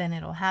 then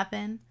it'll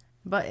happen.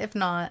 But if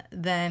not,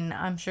 then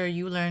I'm sure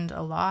you learned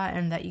a lot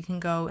and that you can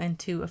go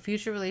into a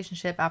future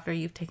relationship after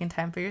you've taken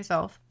time for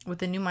yourself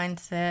with a new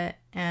mindset.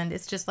 And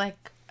it's just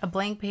like a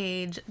blank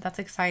page. That's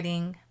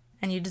exciting.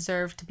 And you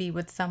deserve to be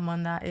with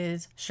someone that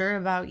is sure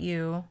about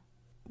you,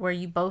 where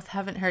you both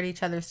haven't hurt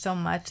each other so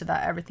much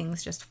that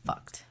everything's just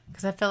fucked.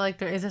 Because I feel like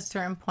there is a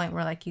certain point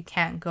where like you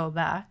can't go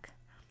back.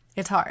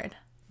 It's hard.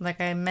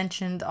 Like I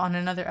mentioned on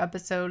another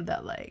episode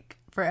that like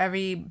for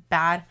every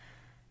bad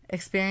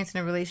experience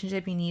in a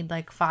relationship, you need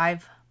like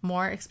 5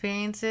 more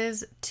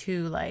experiences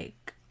to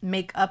like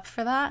make up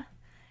for that.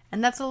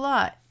 And that's a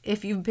lot.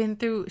 If you've been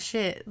through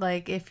shit,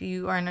 like if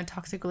you are in a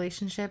toxic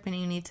relationship and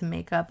you need to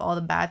make up all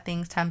the bad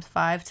things times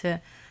 5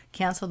 to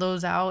cancel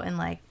those out and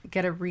like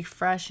get a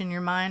refresh in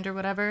your mind or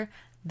whatever,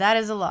 that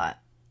is a lot.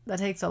 That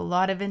takes a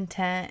lot of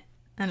intent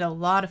and a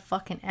lot of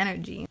fucking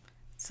energy.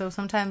 So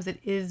sometimes it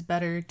is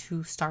better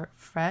to start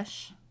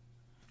fresh.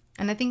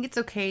 And I think it's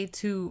okay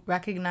to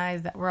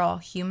recognize that we're all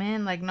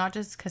human, like not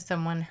just because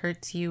someone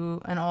hurts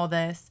you and all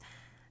this.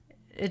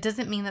 It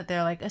doesn't mean that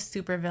they're like a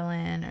super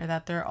villain or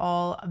that they're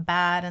all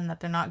bad and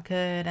that they're not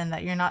good and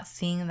that you're not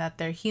seeing that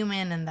they're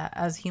human and that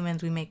as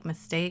humans we make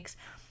mistakes.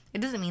 It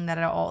doesn't mean that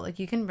at all. Like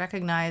you can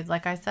recognize,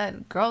 like I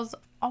said, girls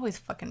always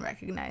fucking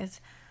recognize.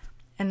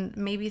 And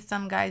maybe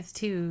some guys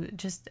too,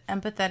 just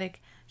empathetic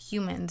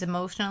humans,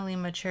 emotionally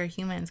mature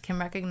humans can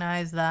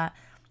recognize that,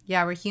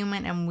 yeah, we're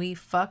human and we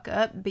fuck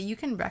up, but you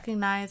can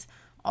recognize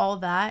all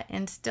that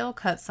and still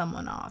cut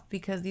someone off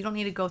because you don't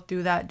need to go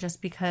through that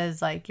just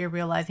because like you're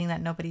realizing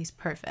that nobody's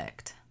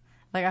perfect.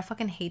 Like I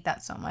fucking hate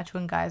that so much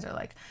when guys are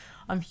like,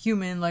 I'm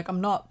human, like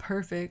I'm not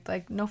perfect.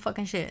 Like no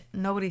fucking shit.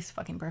 Nobody's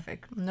fucking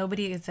perfect.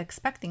 Nobody is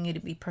expecting you to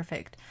be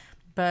perfect.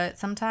 But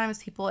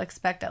sometimes people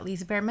expect at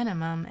least bare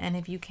minimum, and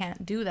if you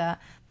can't do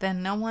that,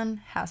 then no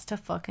one has to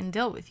fucking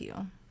deal with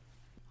you.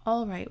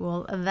 Alright,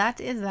 well,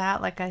 that is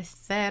that. Like I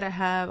said, I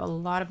have a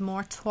lot of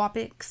more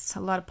topics,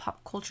 a lot of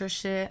pop culture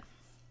shit.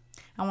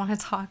 I want to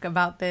talk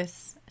about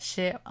this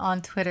shit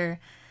on Twitter.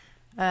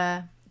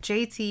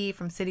 JT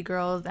from City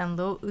Girls and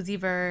Lil Uzi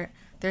Vert,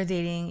 they're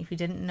dating. If you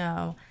didn't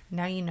know,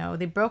 now you know.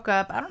 They broke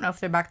up. I don't know if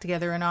they're back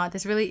together or not.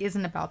 This really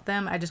isn't about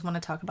them. I just want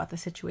to talk about the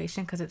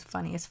situation because it's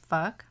funny as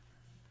fuck.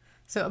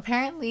 So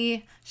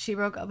apparently she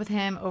broke up with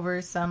him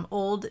over some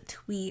old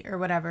tweet or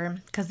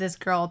whatever because this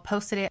girl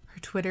posted it.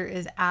 Her Twitter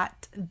is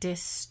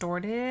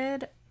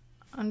 @distorted_.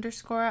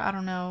 I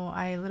don't know.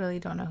 I literally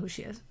don't know who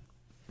she is.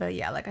 But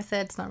yeah, like I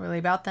said, it's not really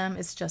about them.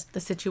 It's just the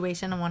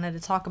situation I wanted to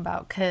talk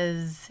about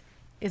because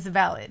it's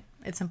valid.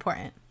 It's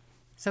important.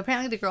 So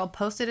apparently the girl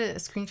posted a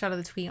screenshot of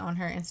the tweet on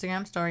her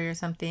Instagram story or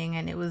something,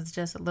 and it was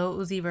just Lil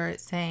Uzi Vert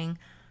saying,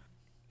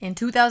 in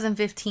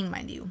 2015,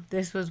 mind you,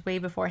 this was way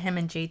before him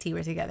and JT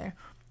were together.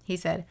 He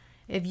said,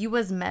 if you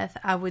was meth,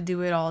 I would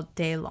do it all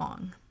day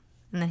long.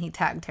 And then he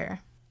tagged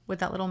her with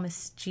that little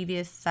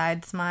mischievous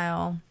side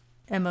smile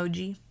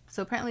emoji.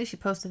 So apparently she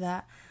posted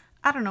that.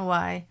 I don't know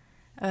why.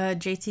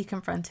 JT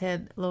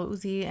confronted Lil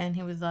Uzi and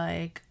he was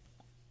like,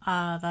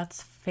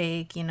 that's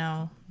fake, you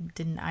know,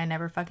 I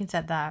never fucking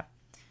said that.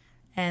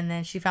 And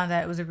then she found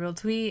out it was a real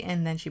tweet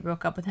and then she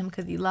broke up with him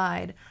because he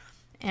lied.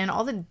 And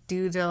all the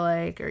dudes are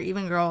like, or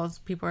even girls,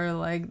 people are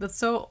like, that's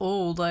so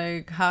old.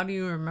 Like, how do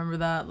you remember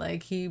that?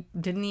 Like, he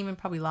didn't even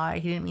probably lie.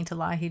 He didn't mean to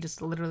lie. He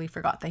just literally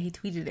forgot that he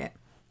tweeted it.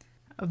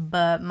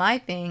 But my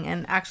thing,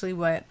 and actually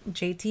what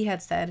JT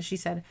had said, she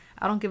said,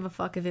 I don't give a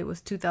fuck if it was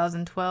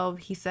 2012.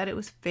 He said it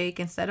was fake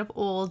instead of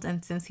old.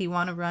 And since he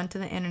want to run to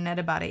the internet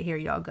about it, here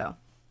y'all go.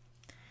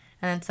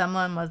 And then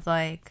someone was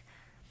like,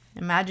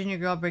 imagine your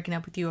girl breaking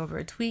up with you over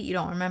a tweet you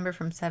don't remember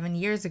from 7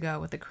 years ago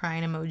with the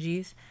crying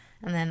emojis.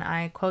 And then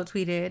I quote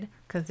tweeted,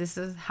 because this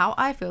is how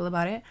I feel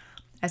about it.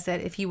 I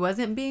said, if he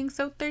wasn't being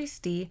so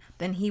thirsty,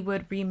 then he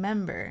would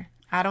remember.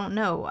 I don't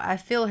know. I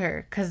feel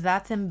her, because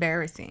that's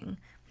embarrassing.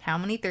 How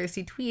many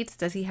thirsty tweets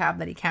does he have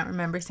that he can't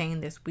remember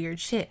saying this weird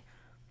shit?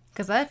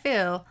 Because I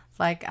feel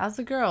like, as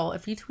a girl,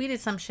 if you tweeted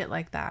some shit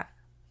like that,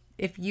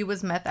 if you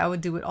was meth, I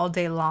would do it all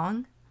day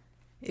long.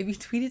 If you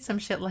tweeted some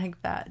shit like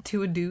that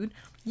to a dude,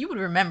 you would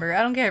remember.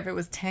 I don't care if it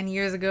was 10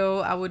 years ago.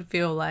 I would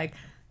feel like,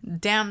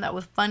 damn, that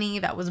was funny,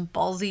 that was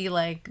ballsy,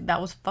 like,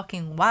 that was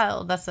fucking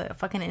wild. That's a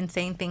fucking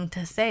insane thing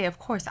to say. Of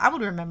course, I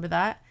would remember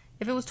that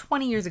if it was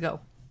 20 years ago.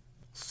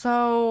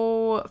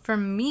 So, for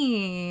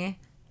me,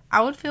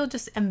 I would feel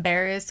just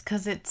embarrassed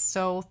because it's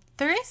so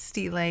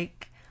thirsty.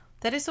 Like,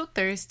 that is so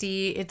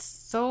thirsty. It's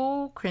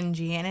so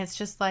cringy. And it's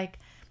just like,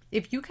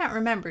 if you can't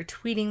remember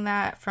tweeting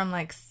that from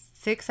like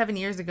 6-7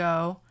 years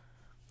ago,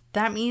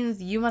 that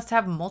means you must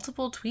have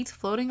multiple tweets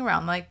floating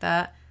around like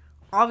that.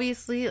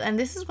 Obviously, and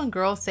this is when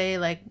girls say,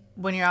 like,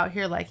 when you're out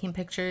here liking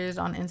pictures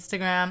on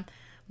Instagram,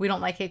 we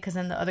don't like it because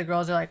then the other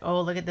girls are like, oh,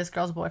 look at this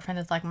girl's boyfriend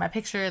is liking my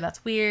picture.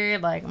 That's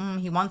weird. Like,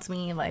 he wants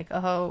me. Like,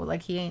 oh,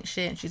 like, he ain't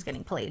shit and she's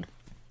getting played.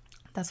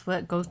 That's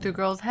what goes through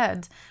girls'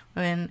 heads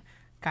when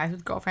guys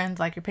with girlfriends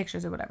like your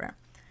pictures or whatever.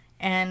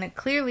 And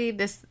clearly,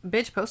 this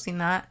bitch posting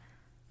that,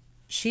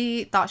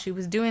 she thought she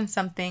was doing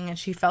something and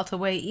she felt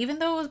away, even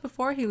though it was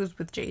before he was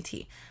with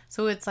JT.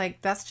 So it's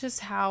like, that's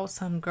just how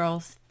some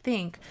girls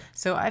think.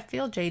 So I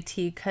feel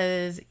JT,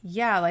 because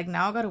yeah, like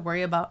now I gotta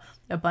worry about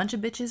a bunch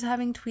of bitches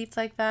having tweets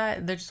like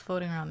that. They're just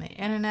floating around the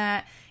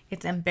internet.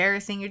 It's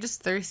embarrassing. You're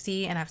just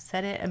thirsty, and I've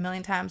said it a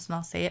million times and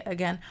I'll say it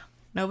again.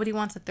 Nobody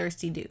wants a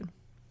thirsty dude.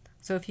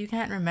 So if you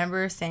can't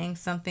remember saying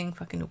something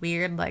fucking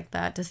weird like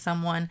that to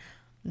someone,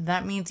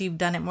 that means you've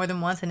done it more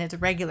than once and it's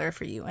regular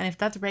for you. And if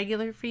that's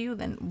regular for you,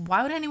 then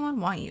why would anyone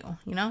want you,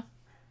 you know?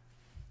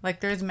 Like,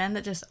 there's men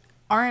that just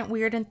aren't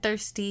weird and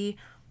thirsty.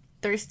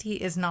 Thirsty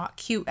is not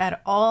cute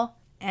at all.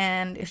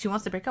 And if she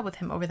wants to break up with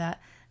him over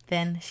that,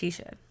 then she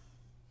should.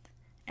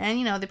 And,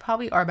 you know, they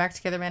probably are back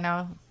together right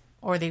now,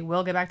 or they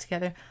will get back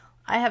together.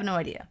 I have no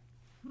idea.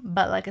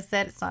 But like I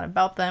said, it's not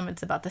about them.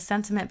 It's about the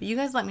sentiment. But you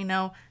guys let me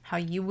know how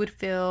you would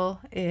feel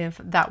if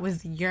that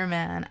was your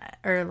man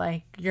or,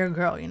 like, your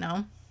girl, you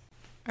know?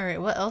 All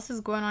right, what else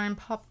is going on in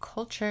pop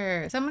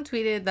culture? Someone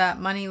tweeted that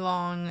Money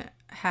Long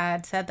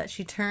had said that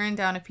she turned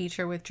down a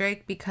feature with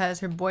Drake because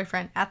her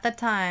boyfriend at the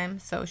time,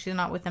 so she's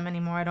not with him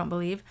anymore, I don't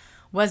believe,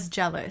 was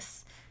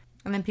jealous.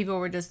 And then people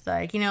were just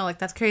like, you know, like,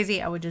 that's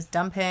crazy. I would just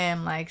dump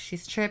him. Like,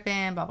 she's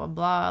tripping, blah, blah,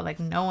 blah. Like,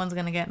 no one's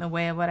going to get in the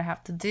way of what I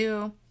have to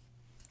do.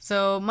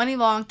 So Money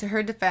Long, to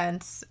her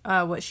defense,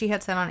 what she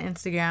had said on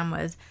Instagram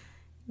was,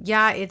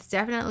 yeah, it's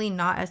definitely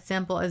not as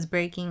simple as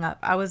breaking up.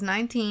 I was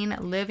 19,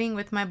 living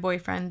with my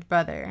boyfriend's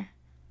brother,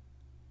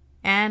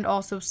 and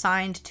also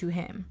signed to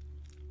him.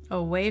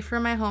 Away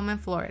from my home in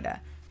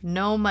Florida.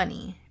 No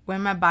money.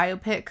 When my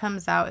biopic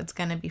comes out, it's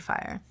going to be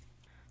fire.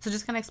 So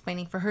just kind of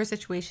explaining for her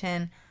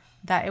situation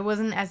that it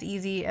wasn't as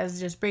easy as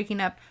just breaking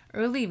up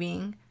or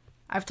leaving.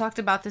 I've talked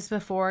about this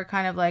before,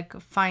 kind of like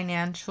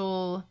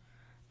financial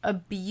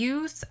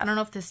abuse. I don't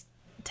know if this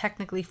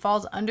technically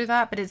falls under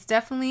that, but it's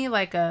definitely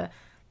like a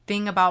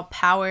thing about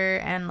power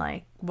and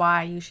like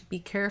why you should be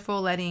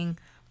careful letting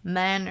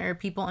men or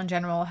people in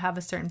general have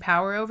a certain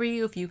power over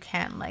you if you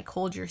can't like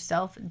hold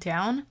yourself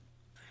down.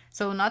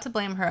 So not to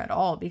blame her at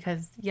all,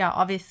 because yeah,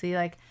 obviously,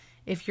 like,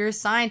 if you're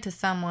signed to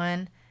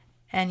someone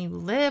and you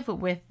live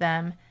with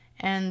them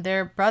and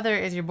their brother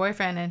is your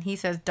boyfriend and he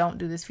says don't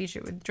do this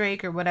feature with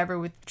Drake or whatever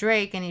with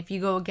Drake, and if you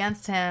go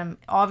against him,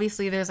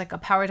 obviously there's like a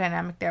power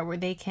dynamic there where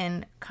they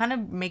can kind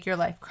of make your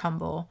life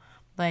crumble.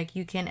 Like,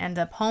 you can end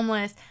up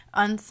homeless,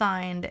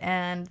 unsigned,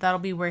 and that'll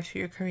be worse for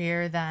your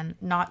career than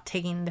not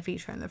taking the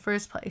feature in the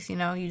first place. You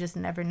know, you just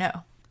never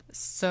know.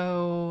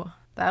 So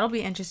that'll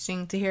be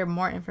interesting to hear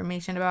more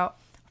information about,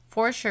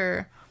 for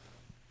sure.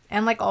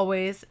 And like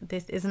always,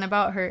 this isn't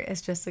about her.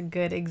 It's just a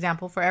good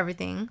example for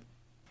everything.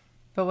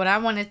 But what I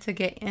wanted to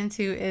get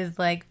into is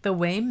like the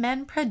way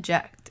men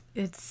project.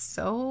 It's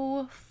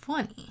so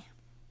funny.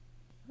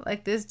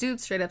 Like, this dude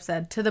straight up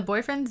said, to the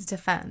boyfriend's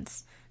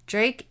defense,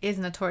 Drake is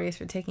notorious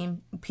for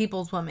taking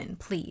people's women,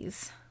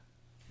 please.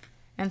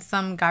 And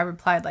some guy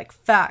replied like,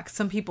 facts,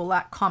 some people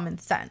lack common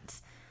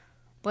sense.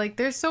 Like,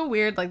 they're so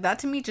weird. Like, that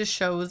to me just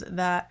shows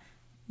that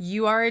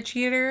you are a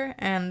cheater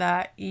and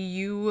that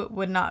you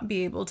would not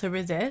be able to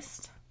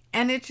resist.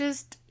 And it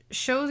just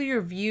shows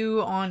your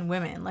view on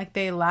women. Like,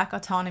 they lack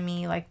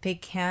autonomy. Like, they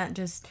can't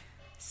just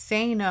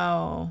say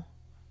no.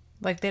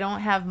 Like, they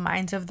don't have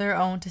minds of their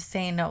own to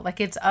say no. Like,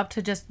 it's up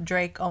to just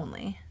Drake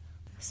only.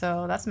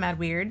 So that's mad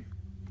weird.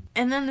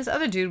 And then this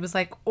other dude was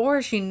like,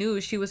 or she knew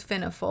she was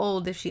finna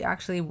fold if she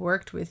actually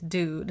worked with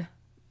dude.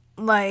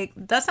 Like,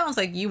 that sounds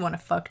like you want to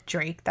fuck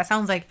Drake. That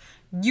sounds like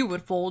you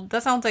would fold.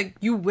 That sounds like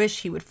you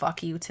wish he would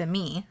fuck you to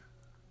me.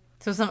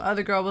 So some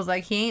other girl was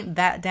like, he ain't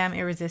that damn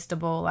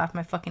irresistible. Laughed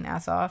my fucking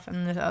ass off.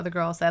 And the other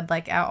girl said,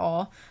 like, at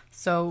all.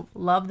 So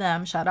love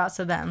them. Shout out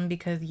to them,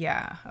 because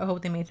yeah, I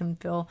hope they made him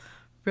feel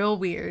real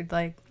weird.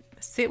 Like,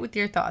 sit with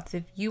your thoughts.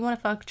 If you want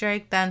to fuck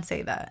Drake, then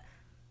say that.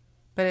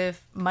 But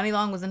if Money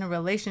Long was in a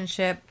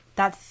relationship,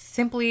 that's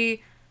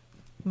simply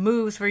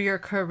moves for your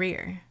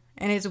career.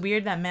 And it's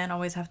weird that men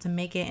always have to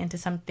make it into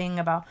something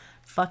about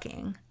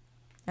fucking.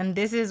 And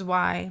this is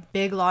why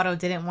Big Lotto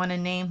didn't want to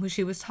name who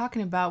she was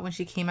talking about when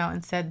she came out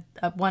and said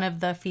one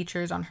of the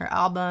features on her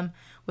album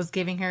was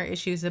giving her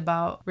issues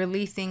about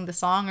releasing the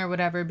song or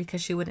whatever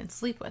because she wouldn't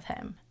sleep with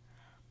him.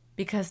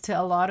 Because to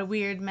a lot of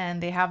weird men,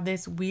 they have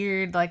this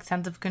weird like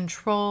sense of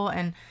control,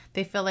 and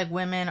they feel like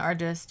women are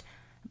just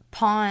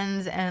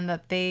pawns and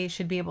that they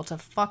should be able to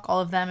fuck all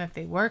of them if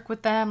they work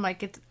with them.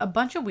 Like, it's a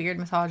bunch of weird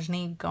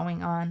misogyny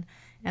going on,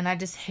 and I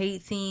just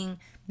hate seeing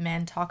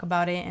men talk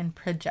about it and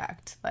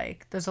project.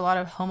 Like, there's a lot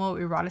of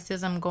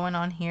homoeroticism going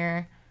on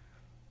here,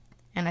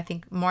 and I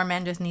think more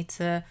men just need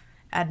to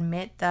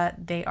admit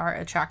that they are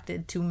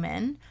attracted to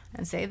men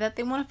and say that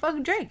they want to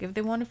fuck Drake if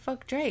they want to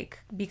fuck Drake,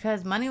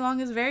 because Money Long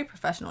is very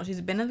professional.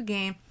 She's been in the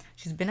game,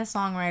 she's been a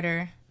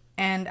songwriter,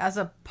 and as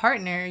a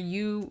partner,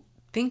 you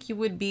think you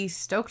would be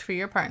stoked for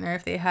your partner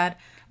if they had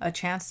a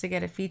chance to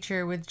get a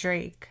feature with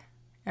Drake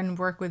and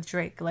work with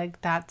Drake.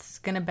 Like, that's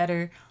gonna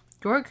better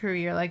your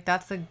career. Like,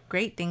 that's a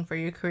great thing for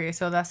your career.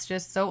 So that's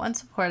just so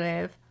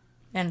unsupportive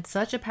and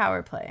such a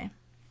power play.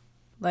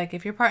 Like,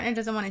 if your partner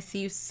doesn't want to see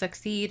you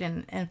succeed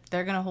and if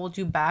they're gonna hold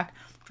you back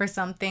for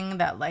something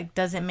that like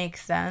doesn't make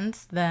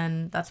sense,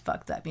 then that's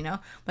fucked up, you know?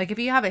 Like, if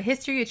you have a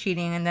history of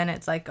cheating and then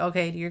it's like,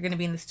 okay, you're gonna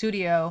be in the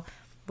studio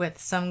with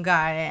some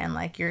guy and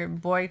like your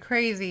boy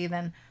crazy,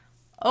 then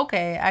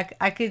okay,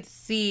 I could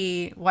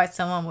see why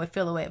someone would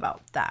feel a way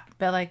about that.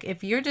 But like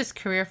if you're just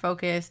career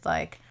focused,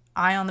 like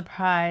eye on the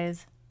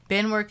prize,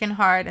 been working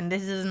hard, and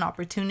this is an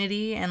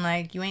opportunity, and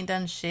like you ain't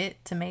done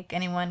shit to make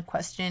anyone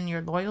question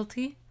your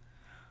loyalty,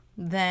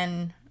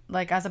 then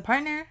like as a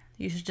partner,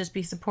 you should just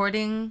be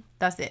supporting.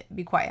 That's it.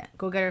 Be quiet.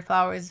 Go get her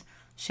flowers,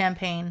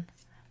 champagne,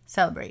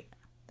 celebrate.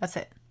 That's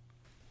it.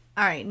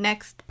 All right,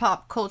 next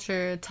pop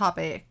culture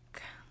topic.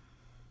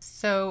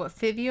 So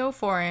Fivio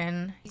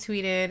Foreign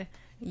tweeted,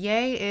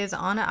 Ye is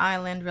on an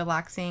island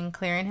relaxing,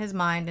 clearing his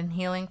mind, and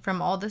healing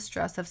from all the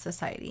stress of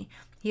society.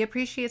 He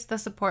appreciates the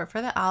support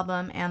for the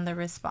album and the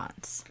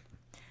response.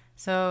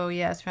 So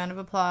yes, round of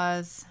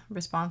applause.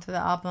 Response to the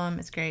album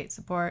is great.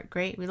 Support,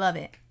 great. We love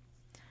it.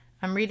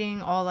 I'm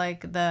reading all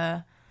like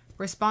the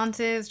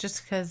responses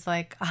just because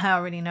like I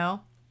already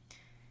know.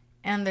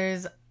 And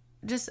there's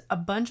just a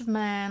bunch of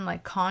men,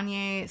 like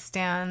Kanye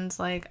stands.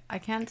 Like I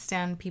can't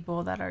stand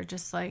people that are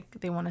just like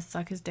they want to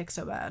suck his dick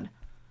so bad.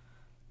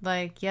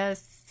 Like,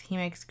 yes, he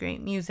makes great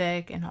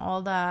music and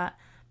all that,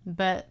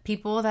 but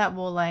people that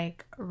will,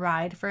 like,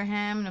 ride for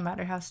him no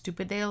matter how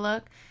stupid they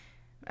look.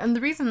 And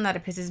the reason that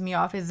it pisses me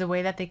off is the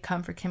way that they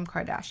come for Kim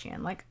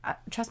Kardashian. Like,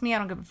 trust me, I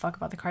don't give a fuck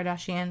about the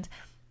Kardashians,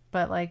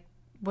 but, like,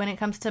 when it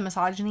comes to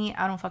misogyny,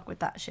 I don't fuck with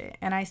that shit.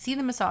 And I see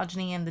the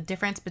misogyny and the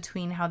difference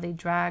between how they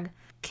drag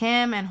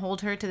Kim and hold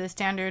her to the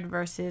standard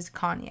versus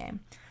Kanye.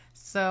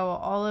 So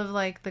all of,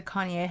 like, the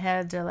Kanye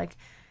heads are, like,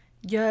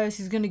 yes,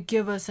 he's gonna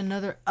give us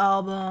another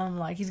album,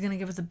 like he's gonna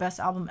give us the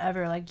best album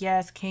ever, like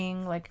yes,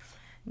 king, like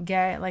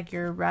get like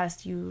your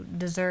rest, you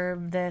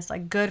deserve this,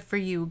 like good for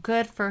you,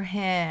 good for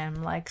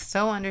him, like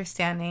so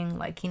understanding,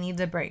 like he needs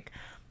a break.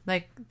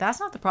 Like that's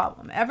not the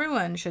problem.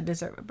 Everyone should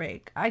deserve a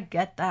break. I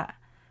get that,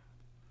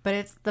 but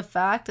it's the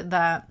fact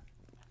that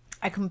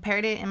I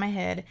compared it in my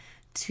head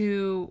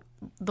to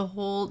the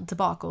whole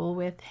debacle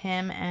with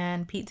him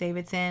and Pete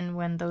Davidson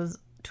when those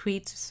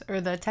tweets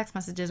or the text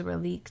messages were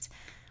leaked,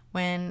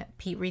 when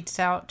Pete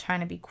reached out trying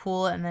to be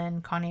cool, and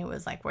then Kanye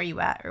was like, where you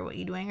at, or what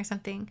you doing, or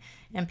something,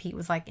 and Pete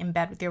was like, in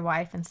bed with your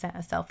wife, and sent a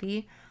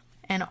selfie.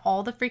 And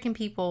all the freaking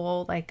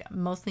people, like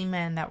mostly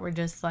men, that were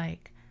just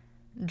like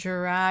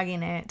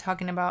dragging it,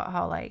 talking about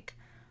how like,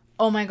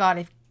 oh my god,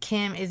 if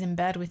Kim is in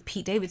bed with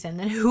Pete Davidson,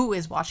 then who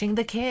is watching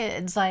the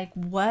kids? Like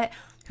what?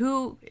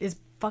 Who is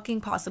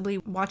fucking possibly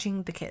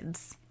watching the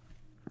kids?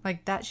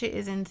 Like, that shit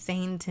is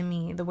insane to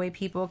me. The way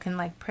people can,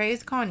 like,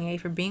 praise Kanye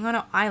for being on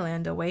an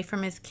island away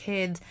from his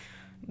kids,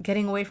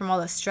 getting away from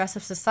all the stress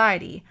of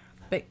society.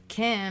 But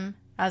Kim,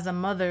 as a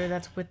mother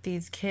that's with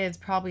these kids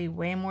probably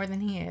way more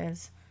than he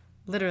is,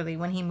 literally,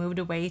 when he moved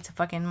away to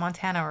fucking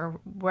Montana or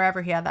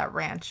wherever he had that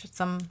ranch,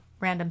 some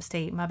random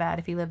state, my bad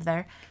if he lived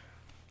there.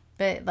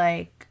 But,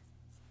 like,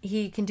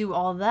 he can do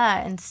all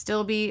that and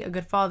still be a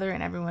good father,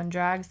 and everyone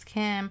drags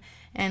Kim,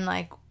 and,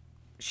 like,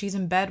 she's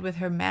in bed with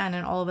her man,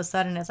 and all of a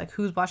sudden it's like,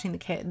 who's watching the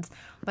kids?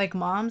 Like,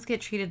 moms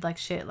get treated like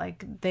shit.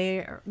 Like,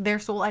 their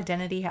sole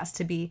identity has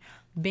to be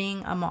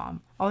being a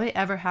mom. All they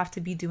ever have to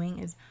be doing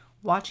is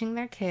watching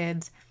their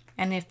kids,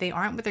 and if they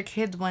aren't with their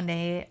kids one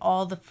day,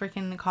 all the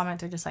freaking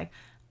comments are just like,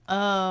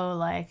 oh,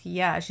 like,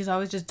 yeah, she's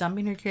always just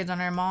dumping her kids on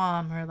her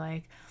mom, or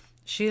like,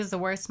 she is the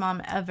worst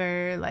mom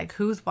ever. Like,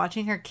 who's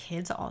watching her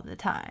kids all the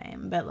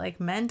time? But like,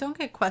 men don't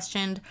get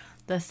questioned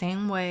the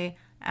same way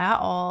at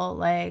all.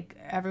 Like,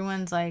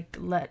 everyone's like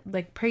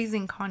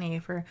praising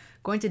Kanye for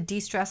going to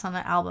de-stress on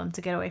the album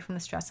to get away from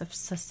the stress of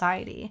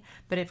society.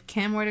 But if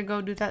Kim were to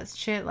go do that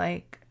shit,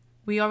 like,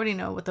 we already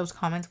know what those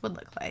comments would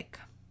look like.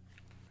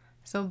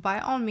 So by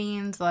all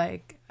means,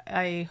 like,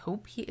 I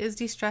hope he is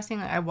de-stressing.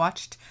 Like, I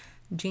watched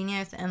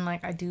Genius, and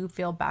like, I do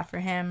feel bad for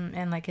him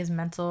and like his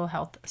mental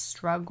health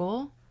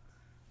struggle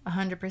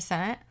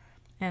 100%,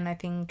 and I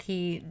think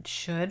he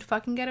should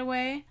fucking get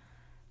away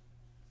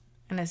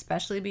and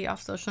especially be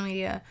off social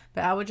media.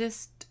 But I would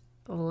just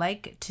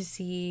like to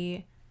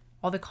see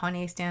all the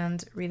Kanye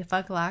stans read the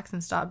fuck relax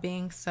and stop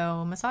being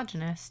so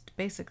misogynist,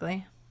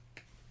 basically.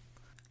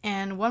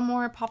 And one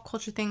more pop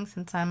culture thing,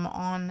 since I'm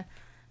on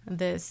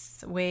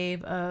this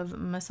wave of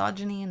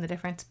misogyny and the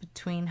difference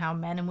between how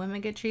men and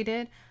women get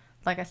treated.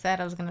 Like I said,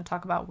 I was going to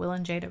talk about Will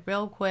and Jada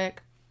real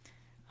quick.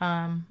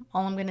 All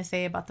I'm going to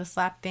say about the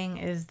slap thing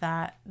is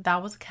that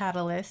was a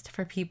catalyst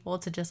for people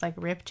to just like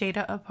rip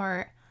Jada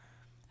apart.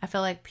 I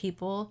feel like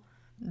people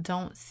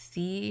don't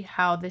see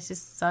how this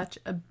is such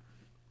a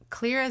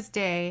clear as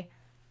day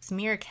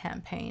smear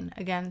campaign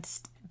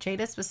against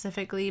Jada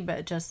specifically,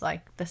 but just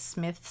like the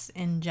Smiths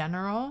in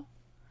general.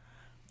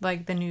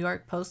 Like the New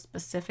York Post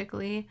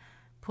specifically,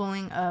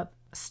 pulling up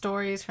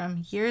stories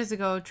from years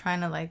ago,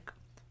 trying to like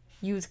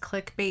use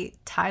clickbait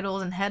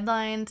titles and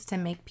headlines to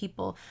make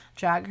people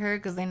drag her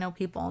because they know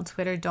people on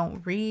Twitter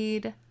don't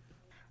read.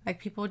 Like,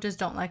 people just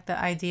don't like the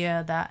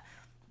idea that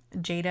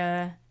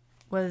Jada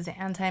was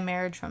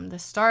anti-marriage from the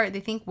start. They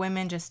think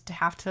women just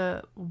have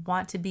to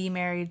want to be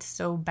married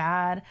so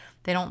bad.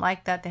 They don't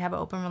like that they have an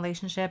open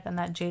relationship and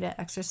that Jada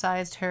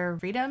exercised her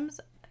freedoms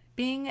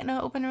being in an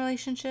open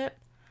relationship.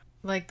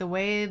 Like, the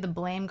way the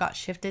blame got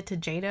shifted to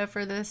Jada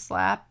for this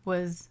slap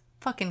was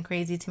fucking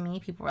crazy to me.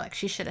 People were like,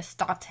 she should have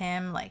stopped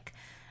him. Like,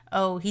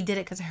 oh, he did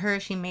it because of her.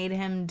 She made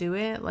him do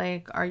it.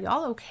 Like, are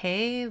y'all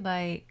okay?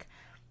 Like,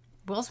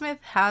 Will Smith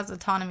has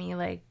autonomy.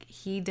 Like,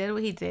 he did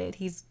what he did.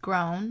 He's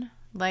grown.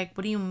 Like,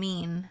 what do you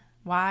mean?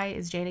 Why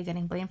is Jada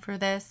getting blamed for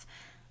this?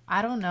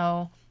 I don't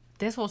know.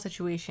 This whole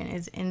situation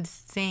is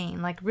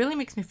insane. Like, really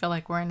makes me feel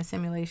like we're in a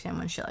simulation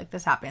when shit like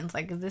this happens.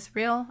 Like, is this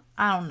real?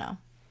 I don't know.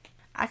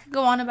 I could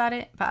go on about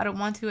it, but I don't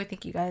want to. I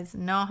think you guys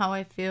know how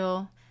I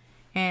feel.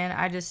 And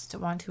I just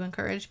want to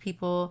encourage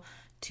people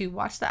to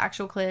watch the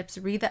actual clips,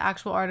 read the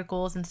actual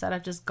articles instead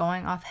of just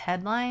going off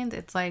headlines.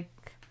 It's like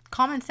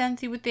common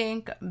sense, you would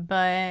think,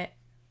 but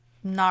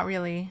not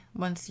really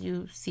once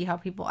you see how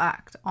people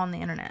act on the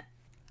internet.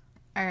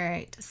 All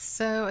right,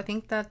 so I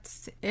think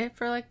that's it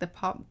for like the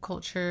pop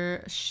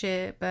culture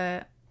shit,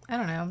 but I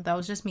don't know. That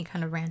was just me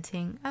kind of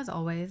ranting as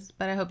always,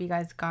 but I hope you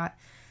guys got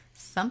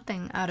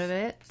something out of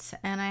it.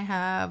 And I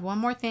have one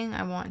more thing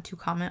I want to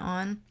comment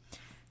on.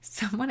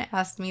 Someone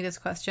asked me this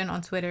question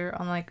on Twitter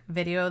on like a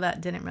video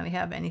that didn't really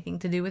have anything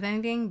to do with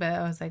anything, but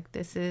I was like,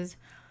 this is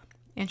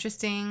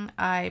interesting.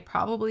 I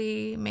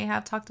probably may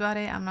have talked about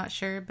it, I'm not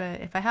sure, but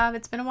if I have,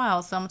 it's been a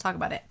while, so I'm gonna talk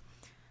about it.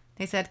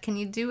 They said, can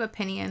you do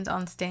opinions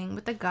on staying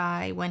with a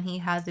guy when he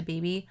has a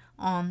baby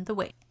on the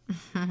way?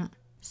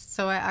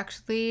 So I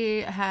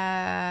actually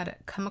had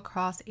come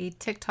across a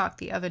TikTok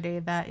the other day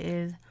that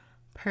is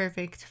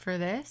perfect for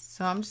this,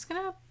 so I'm just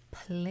gonna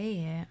play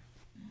it.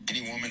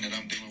 Any woman that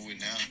I'm dealing with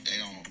now, they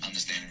don't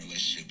understand the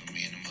relationship of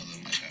me and the mother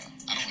of my child.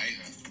 I don't hate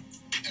her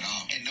at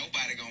all, and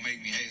nobody gonna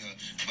make me hate her.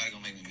 Nobody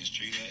gonna make me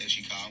mistreat her. If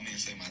she called me and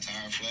say my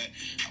tire flat,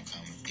 I'm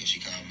coming. If she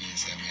called me and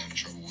say I'm having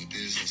trouble with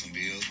this or some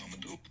bills, I'm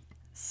gonna do it.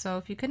 So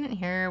if you couldn't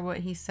hear what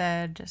he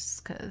said,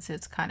 just because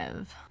it's kind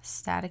of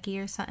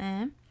staticky or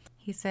something,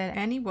 he said,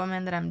 any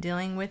woman that I'm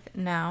dealing with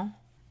now,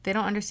 they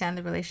don't understand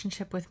the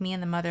relationship with me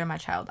and the mother of my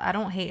child. I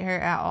don't hate her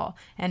at all,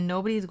 and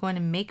nobody's going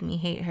to make me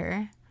hate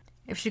her.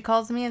 If she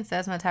calls me and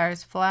says my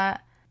tire's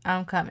flat,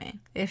 I'm coming.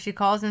 If she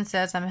calls and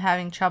says I'm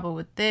having trouble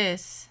with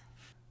this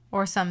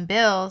or some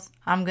bills,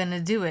 I'm going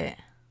to do it.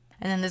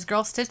 And then this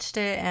girl stitched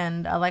it,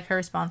 and I like her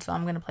response, so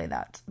I'm going to play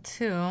that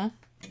too.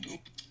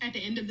 At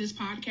the end of this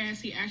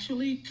podcast, he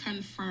actually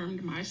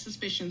confirmed my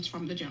suspicions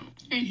from the jump.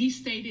 And he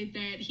stated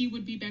that he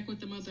would be back with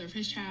the mother of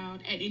his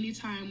child at any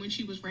time when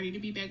she was ready to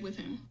be back with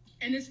him.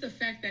 And it's the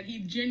fact that he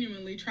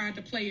genuinely tried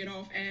to play it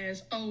off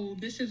as, oh,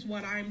 this is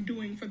what I'm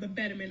doing for the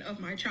betterment of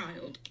my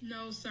child.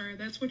 No, sir,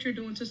 that's what you're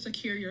doing to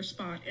secure your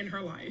spot in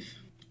her life.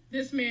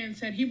 This man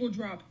said he will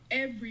drop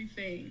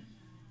everything,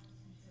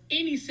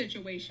 any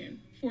situation,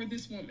 for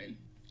this woman.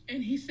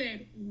 And he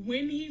said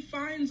when he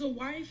finds a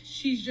wife,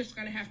 she's just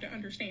going to have to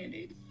understand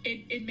it.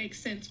 It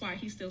makes sense why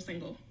he's still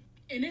single.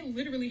 And it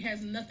literally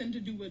has nothing to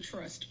do with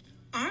trust.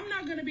 I'm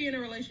not going to be in a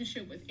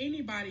relationship with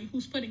anybody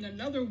who's putting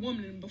another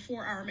woman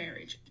before our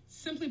marriage,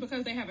 simply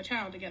because they have a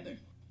child together.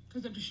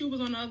 Because if the shoe was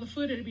on the other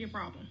foot, it'd be a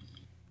problem.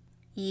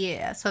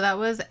 Yeah, so that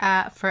was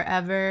at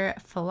Forever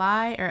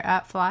Fly or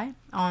at Fly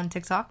on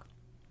TikTok.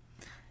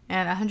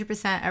 And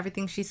 100%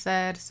 everything she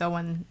said. So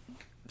when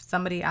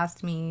somebody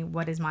asked me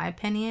what is my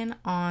opinion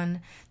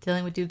on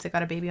dealing with dudes that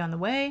got a baby on the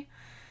way,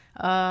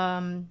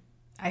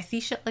 I see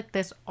shit like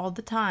this all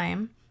the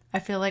time. I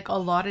feel like a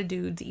lot of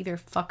dudes either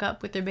fuck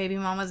up with their baby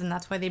mamas and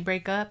that's why they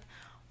break up,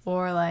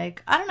 or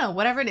like, I don't know,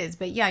 whatever it is.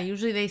 But yeah,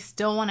 usually they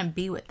still want to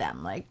be with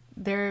them. Like,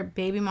 their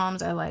baby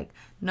moms are like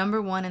number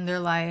one in their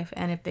life,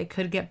 and if they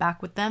could get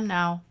back with them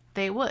now,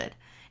 they would.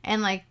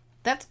 And like,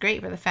 that's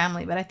great for the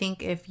family. But I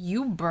think if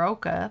you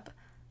broke up,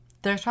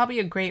 there's probably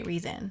a great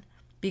reason,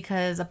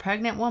 because a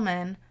pregnant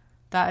woman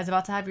that is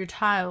about to have your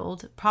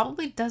child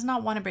probably does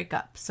not want to break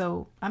up.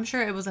 So I'm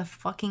sure it was a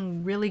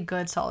fucking really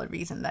good, solid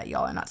reason that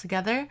y'all are not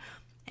together.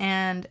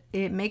 And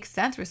it makes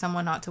sense for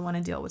someone not to want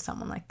to deal with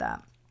someone like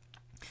that.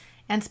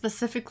 And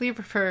specifically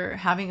for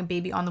having a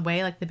baby on the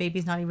way, like the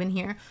baby's not even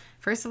here.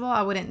 First of all,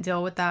 I wouldn't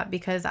deal with that,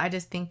 because I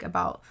just think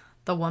about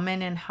the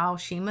woman and how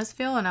she must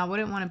feel. And I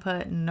wouldn't want to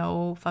put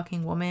no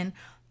fucking woman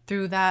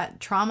through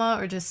that trauma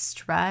or just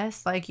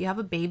stress. Like, you have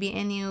a baby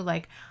in you.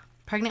 Like,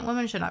 pregnant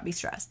women should not be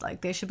stressed.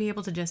 Like, they should be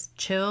able to just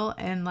chill,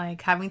 and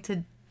like having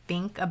to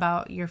think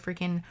about your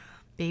freaking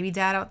baby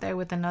dad out there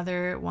with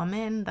another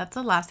woman, that's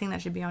the last thing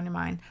that should be on your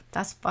mind.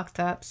 That's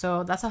fucked up.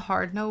 So that's a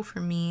hard no for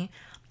me.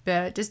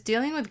 But just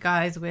dealing with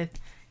guys with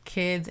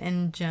kids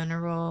in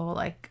general,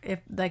 like, if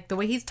like the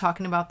way he's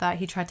talking about that,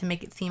 he tried to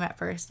make it seem at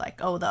first like,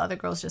 oh, the other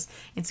girl's just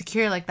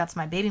insecure, like, that's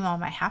my baby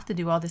mom, I have to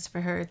do all this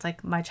for her, it's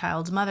like my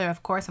child's mother,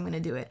 of course I'm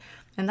gonna do it.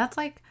 And that's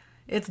like,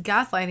 it's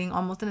gaslighting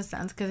almost in a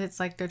sense, because it's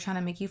like they're trying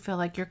to make you feel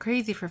like you're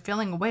crazy for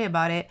feeling a way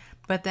about it.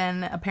 But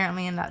then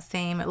apparently in that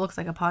same, it looks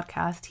like a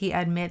podcast, he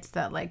admits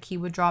that like he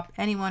would drop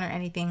anyone or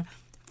anything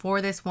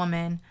for this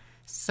woman.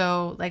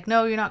 So like,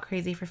 no, you're not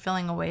crazy for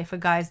feeling a way if a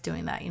guy's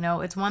doing that, you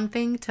know. It's one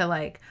thing to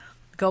like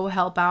go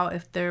help out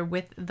if they're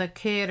with the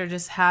kid, or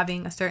just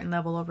having a certain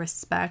level of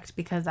respect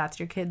because that's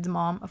your kid's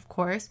mom, of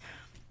course.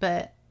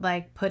 But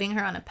like putting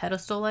her on a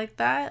pedestal like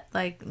that,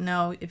 like,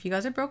 no, if you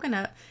guys are broken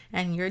up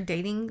and you're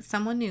dating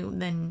someone new,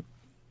 then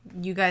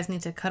you guys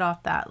need to cut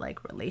off that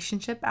like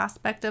relationship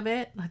aspect of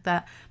it, like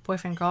that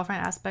boyfriend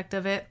girlfriend aspect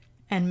of it,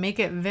 and make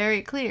it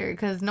very clear,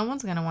 because no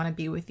one's gonna want to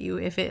be with you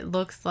if it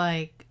looks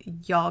like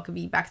y'all could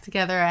be back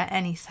together at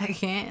any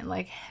second.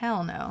 Like,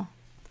 hell no.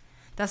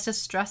 That's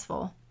just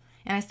stressful.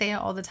 And I say it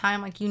all the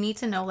time, like, you need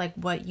to know like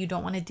what you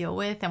don't want to deal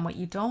with and what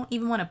you don't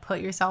even want to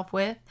put yourself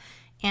with,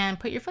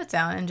 and put your foot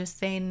down and just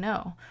say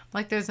no.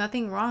 Like, there's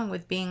nothing wrong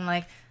with being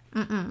like,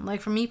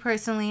 like, for me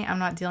personally, I'm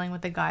not dealing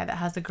with a guy that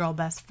has a girl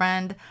best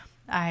friend.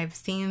 I've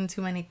seen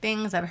too many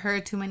things. I've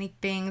heard too many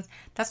things.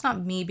 That's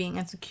not me being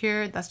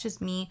insecure. That's just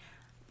me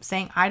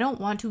saying I don't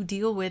want to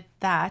deal with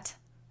that.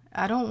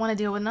 I don't want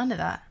to deal with none of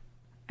that.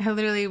 I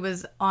literally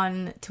was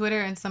on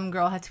Twitter and some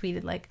girl had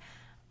tweeted like,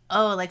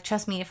 oh, like,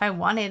 trust me, if I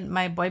wanted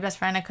my boy best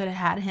friend, I could have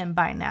had him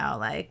by now,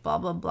 like, blah,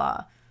 blah,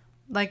 blah.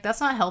 Like,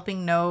 that's not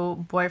helping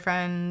no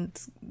boyfriend,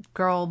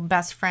 girl,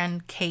 best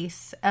friend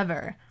case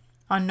ever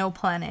on no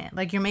planet.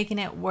 Like, you're making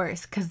it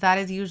worse, because that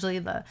is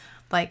usually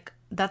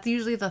that's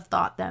usually the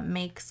thought that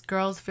makes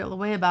girls feel the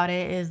way about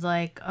it, is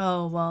like,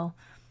 oh, well,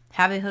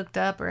 have they hooked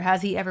up, or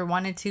has he ever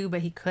wanted to,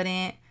 but he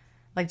couldn't?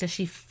 Like, does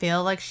she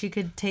feel like she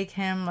could take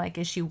him? Like,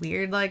 is she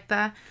weird like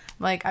that?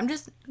 Like, I'm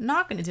just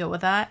not going to deal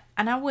with that,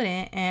 and I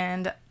wouldn't,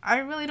 and I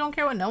really don't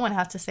care what no one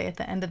has to say at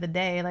the end of the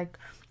day. Like,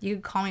 you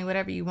can call me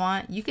whatever you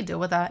want. You could deal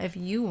with that if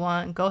you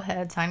want. Go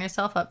ahead, sign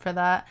yourself up for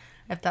that.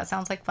 If that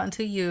sounds like fun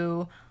to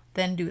you,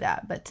 then do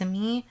that. But to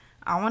me,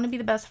 I want to be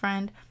the best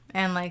friend,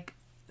 and, like,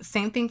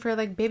 same thing for,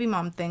 like, baby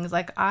mom things.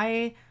 Like,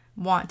 I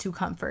want to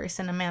come first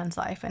in a man's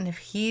life, and if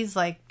he's,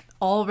 like,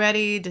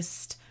 already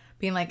just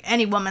being like,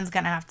 any woman's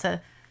gonna have to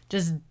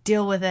just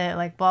deal with it,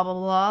 like, blah, blah,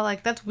 blah.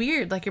 Like, that's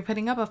weird. Like, you're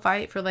putting up a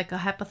fight for, like, a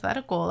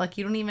hypothetical. Like,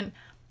 you don't even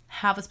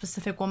have a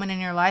specific woman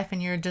in your life,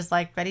 and you're just,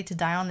 like, ready to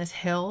die on this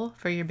hill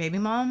for your baby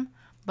mom.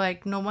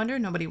 Like, no wonder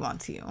nobody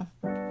wants you.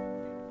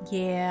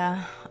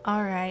 Yeah.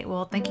 All right.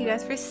 Well, thank you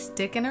guys for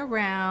sticking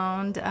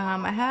around.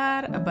 I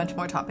had a bunch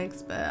more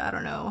topics, but I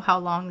don't know how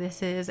long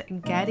this is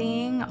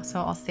getting, so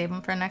I'll save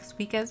them for next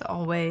week as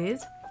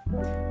always.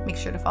 Make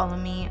sure to follow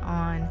me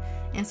on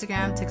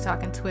Instagram,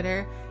 TikTok, and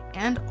Twitter.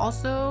 And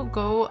also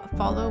go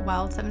follow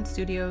Wild 7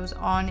 Studios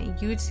on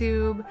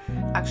YouTube.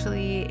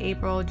 Actually,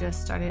 April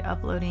just started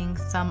uploading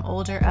some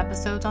older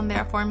episodes on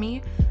there for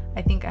me.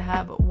 I think I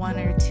have 1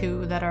 or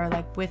 2 that are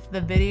like with the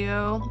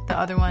video. The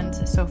other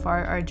ones so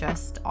far are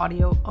just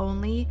audio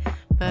only.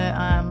 But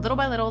little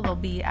by little, they'll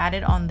be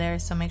added on there.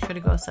 So make sure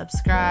to go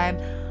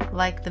subscribe,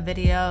 like the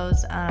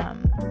videos. I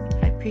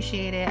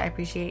appreciate it. I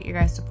appreciate your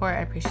guys' support.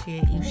 I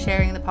appreciate you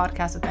sharing the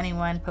podcast with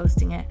anyone,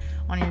 posting it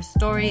on your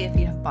story. If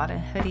you have bought a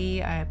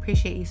hoodie, I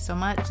appreciate you so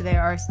much.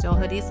 There are still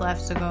hoodies left,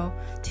 so go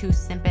to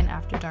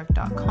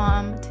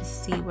simpinafterdark.com to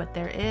see what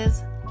there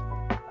is.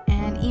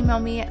 And email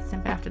me at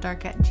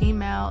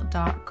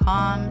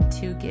simpinafterdark@gmail.com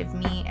to give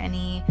me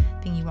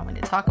anything you want me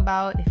to talk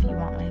about. If you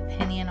want my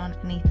opinion on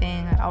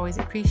anything, I always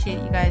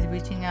appreciate you guys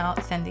reaching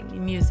out, sending me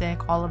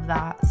music, all of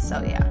that.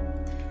 So yeah,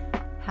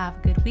 have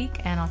a good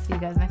week, and I'll see you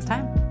guys next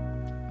time.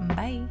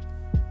 Bye.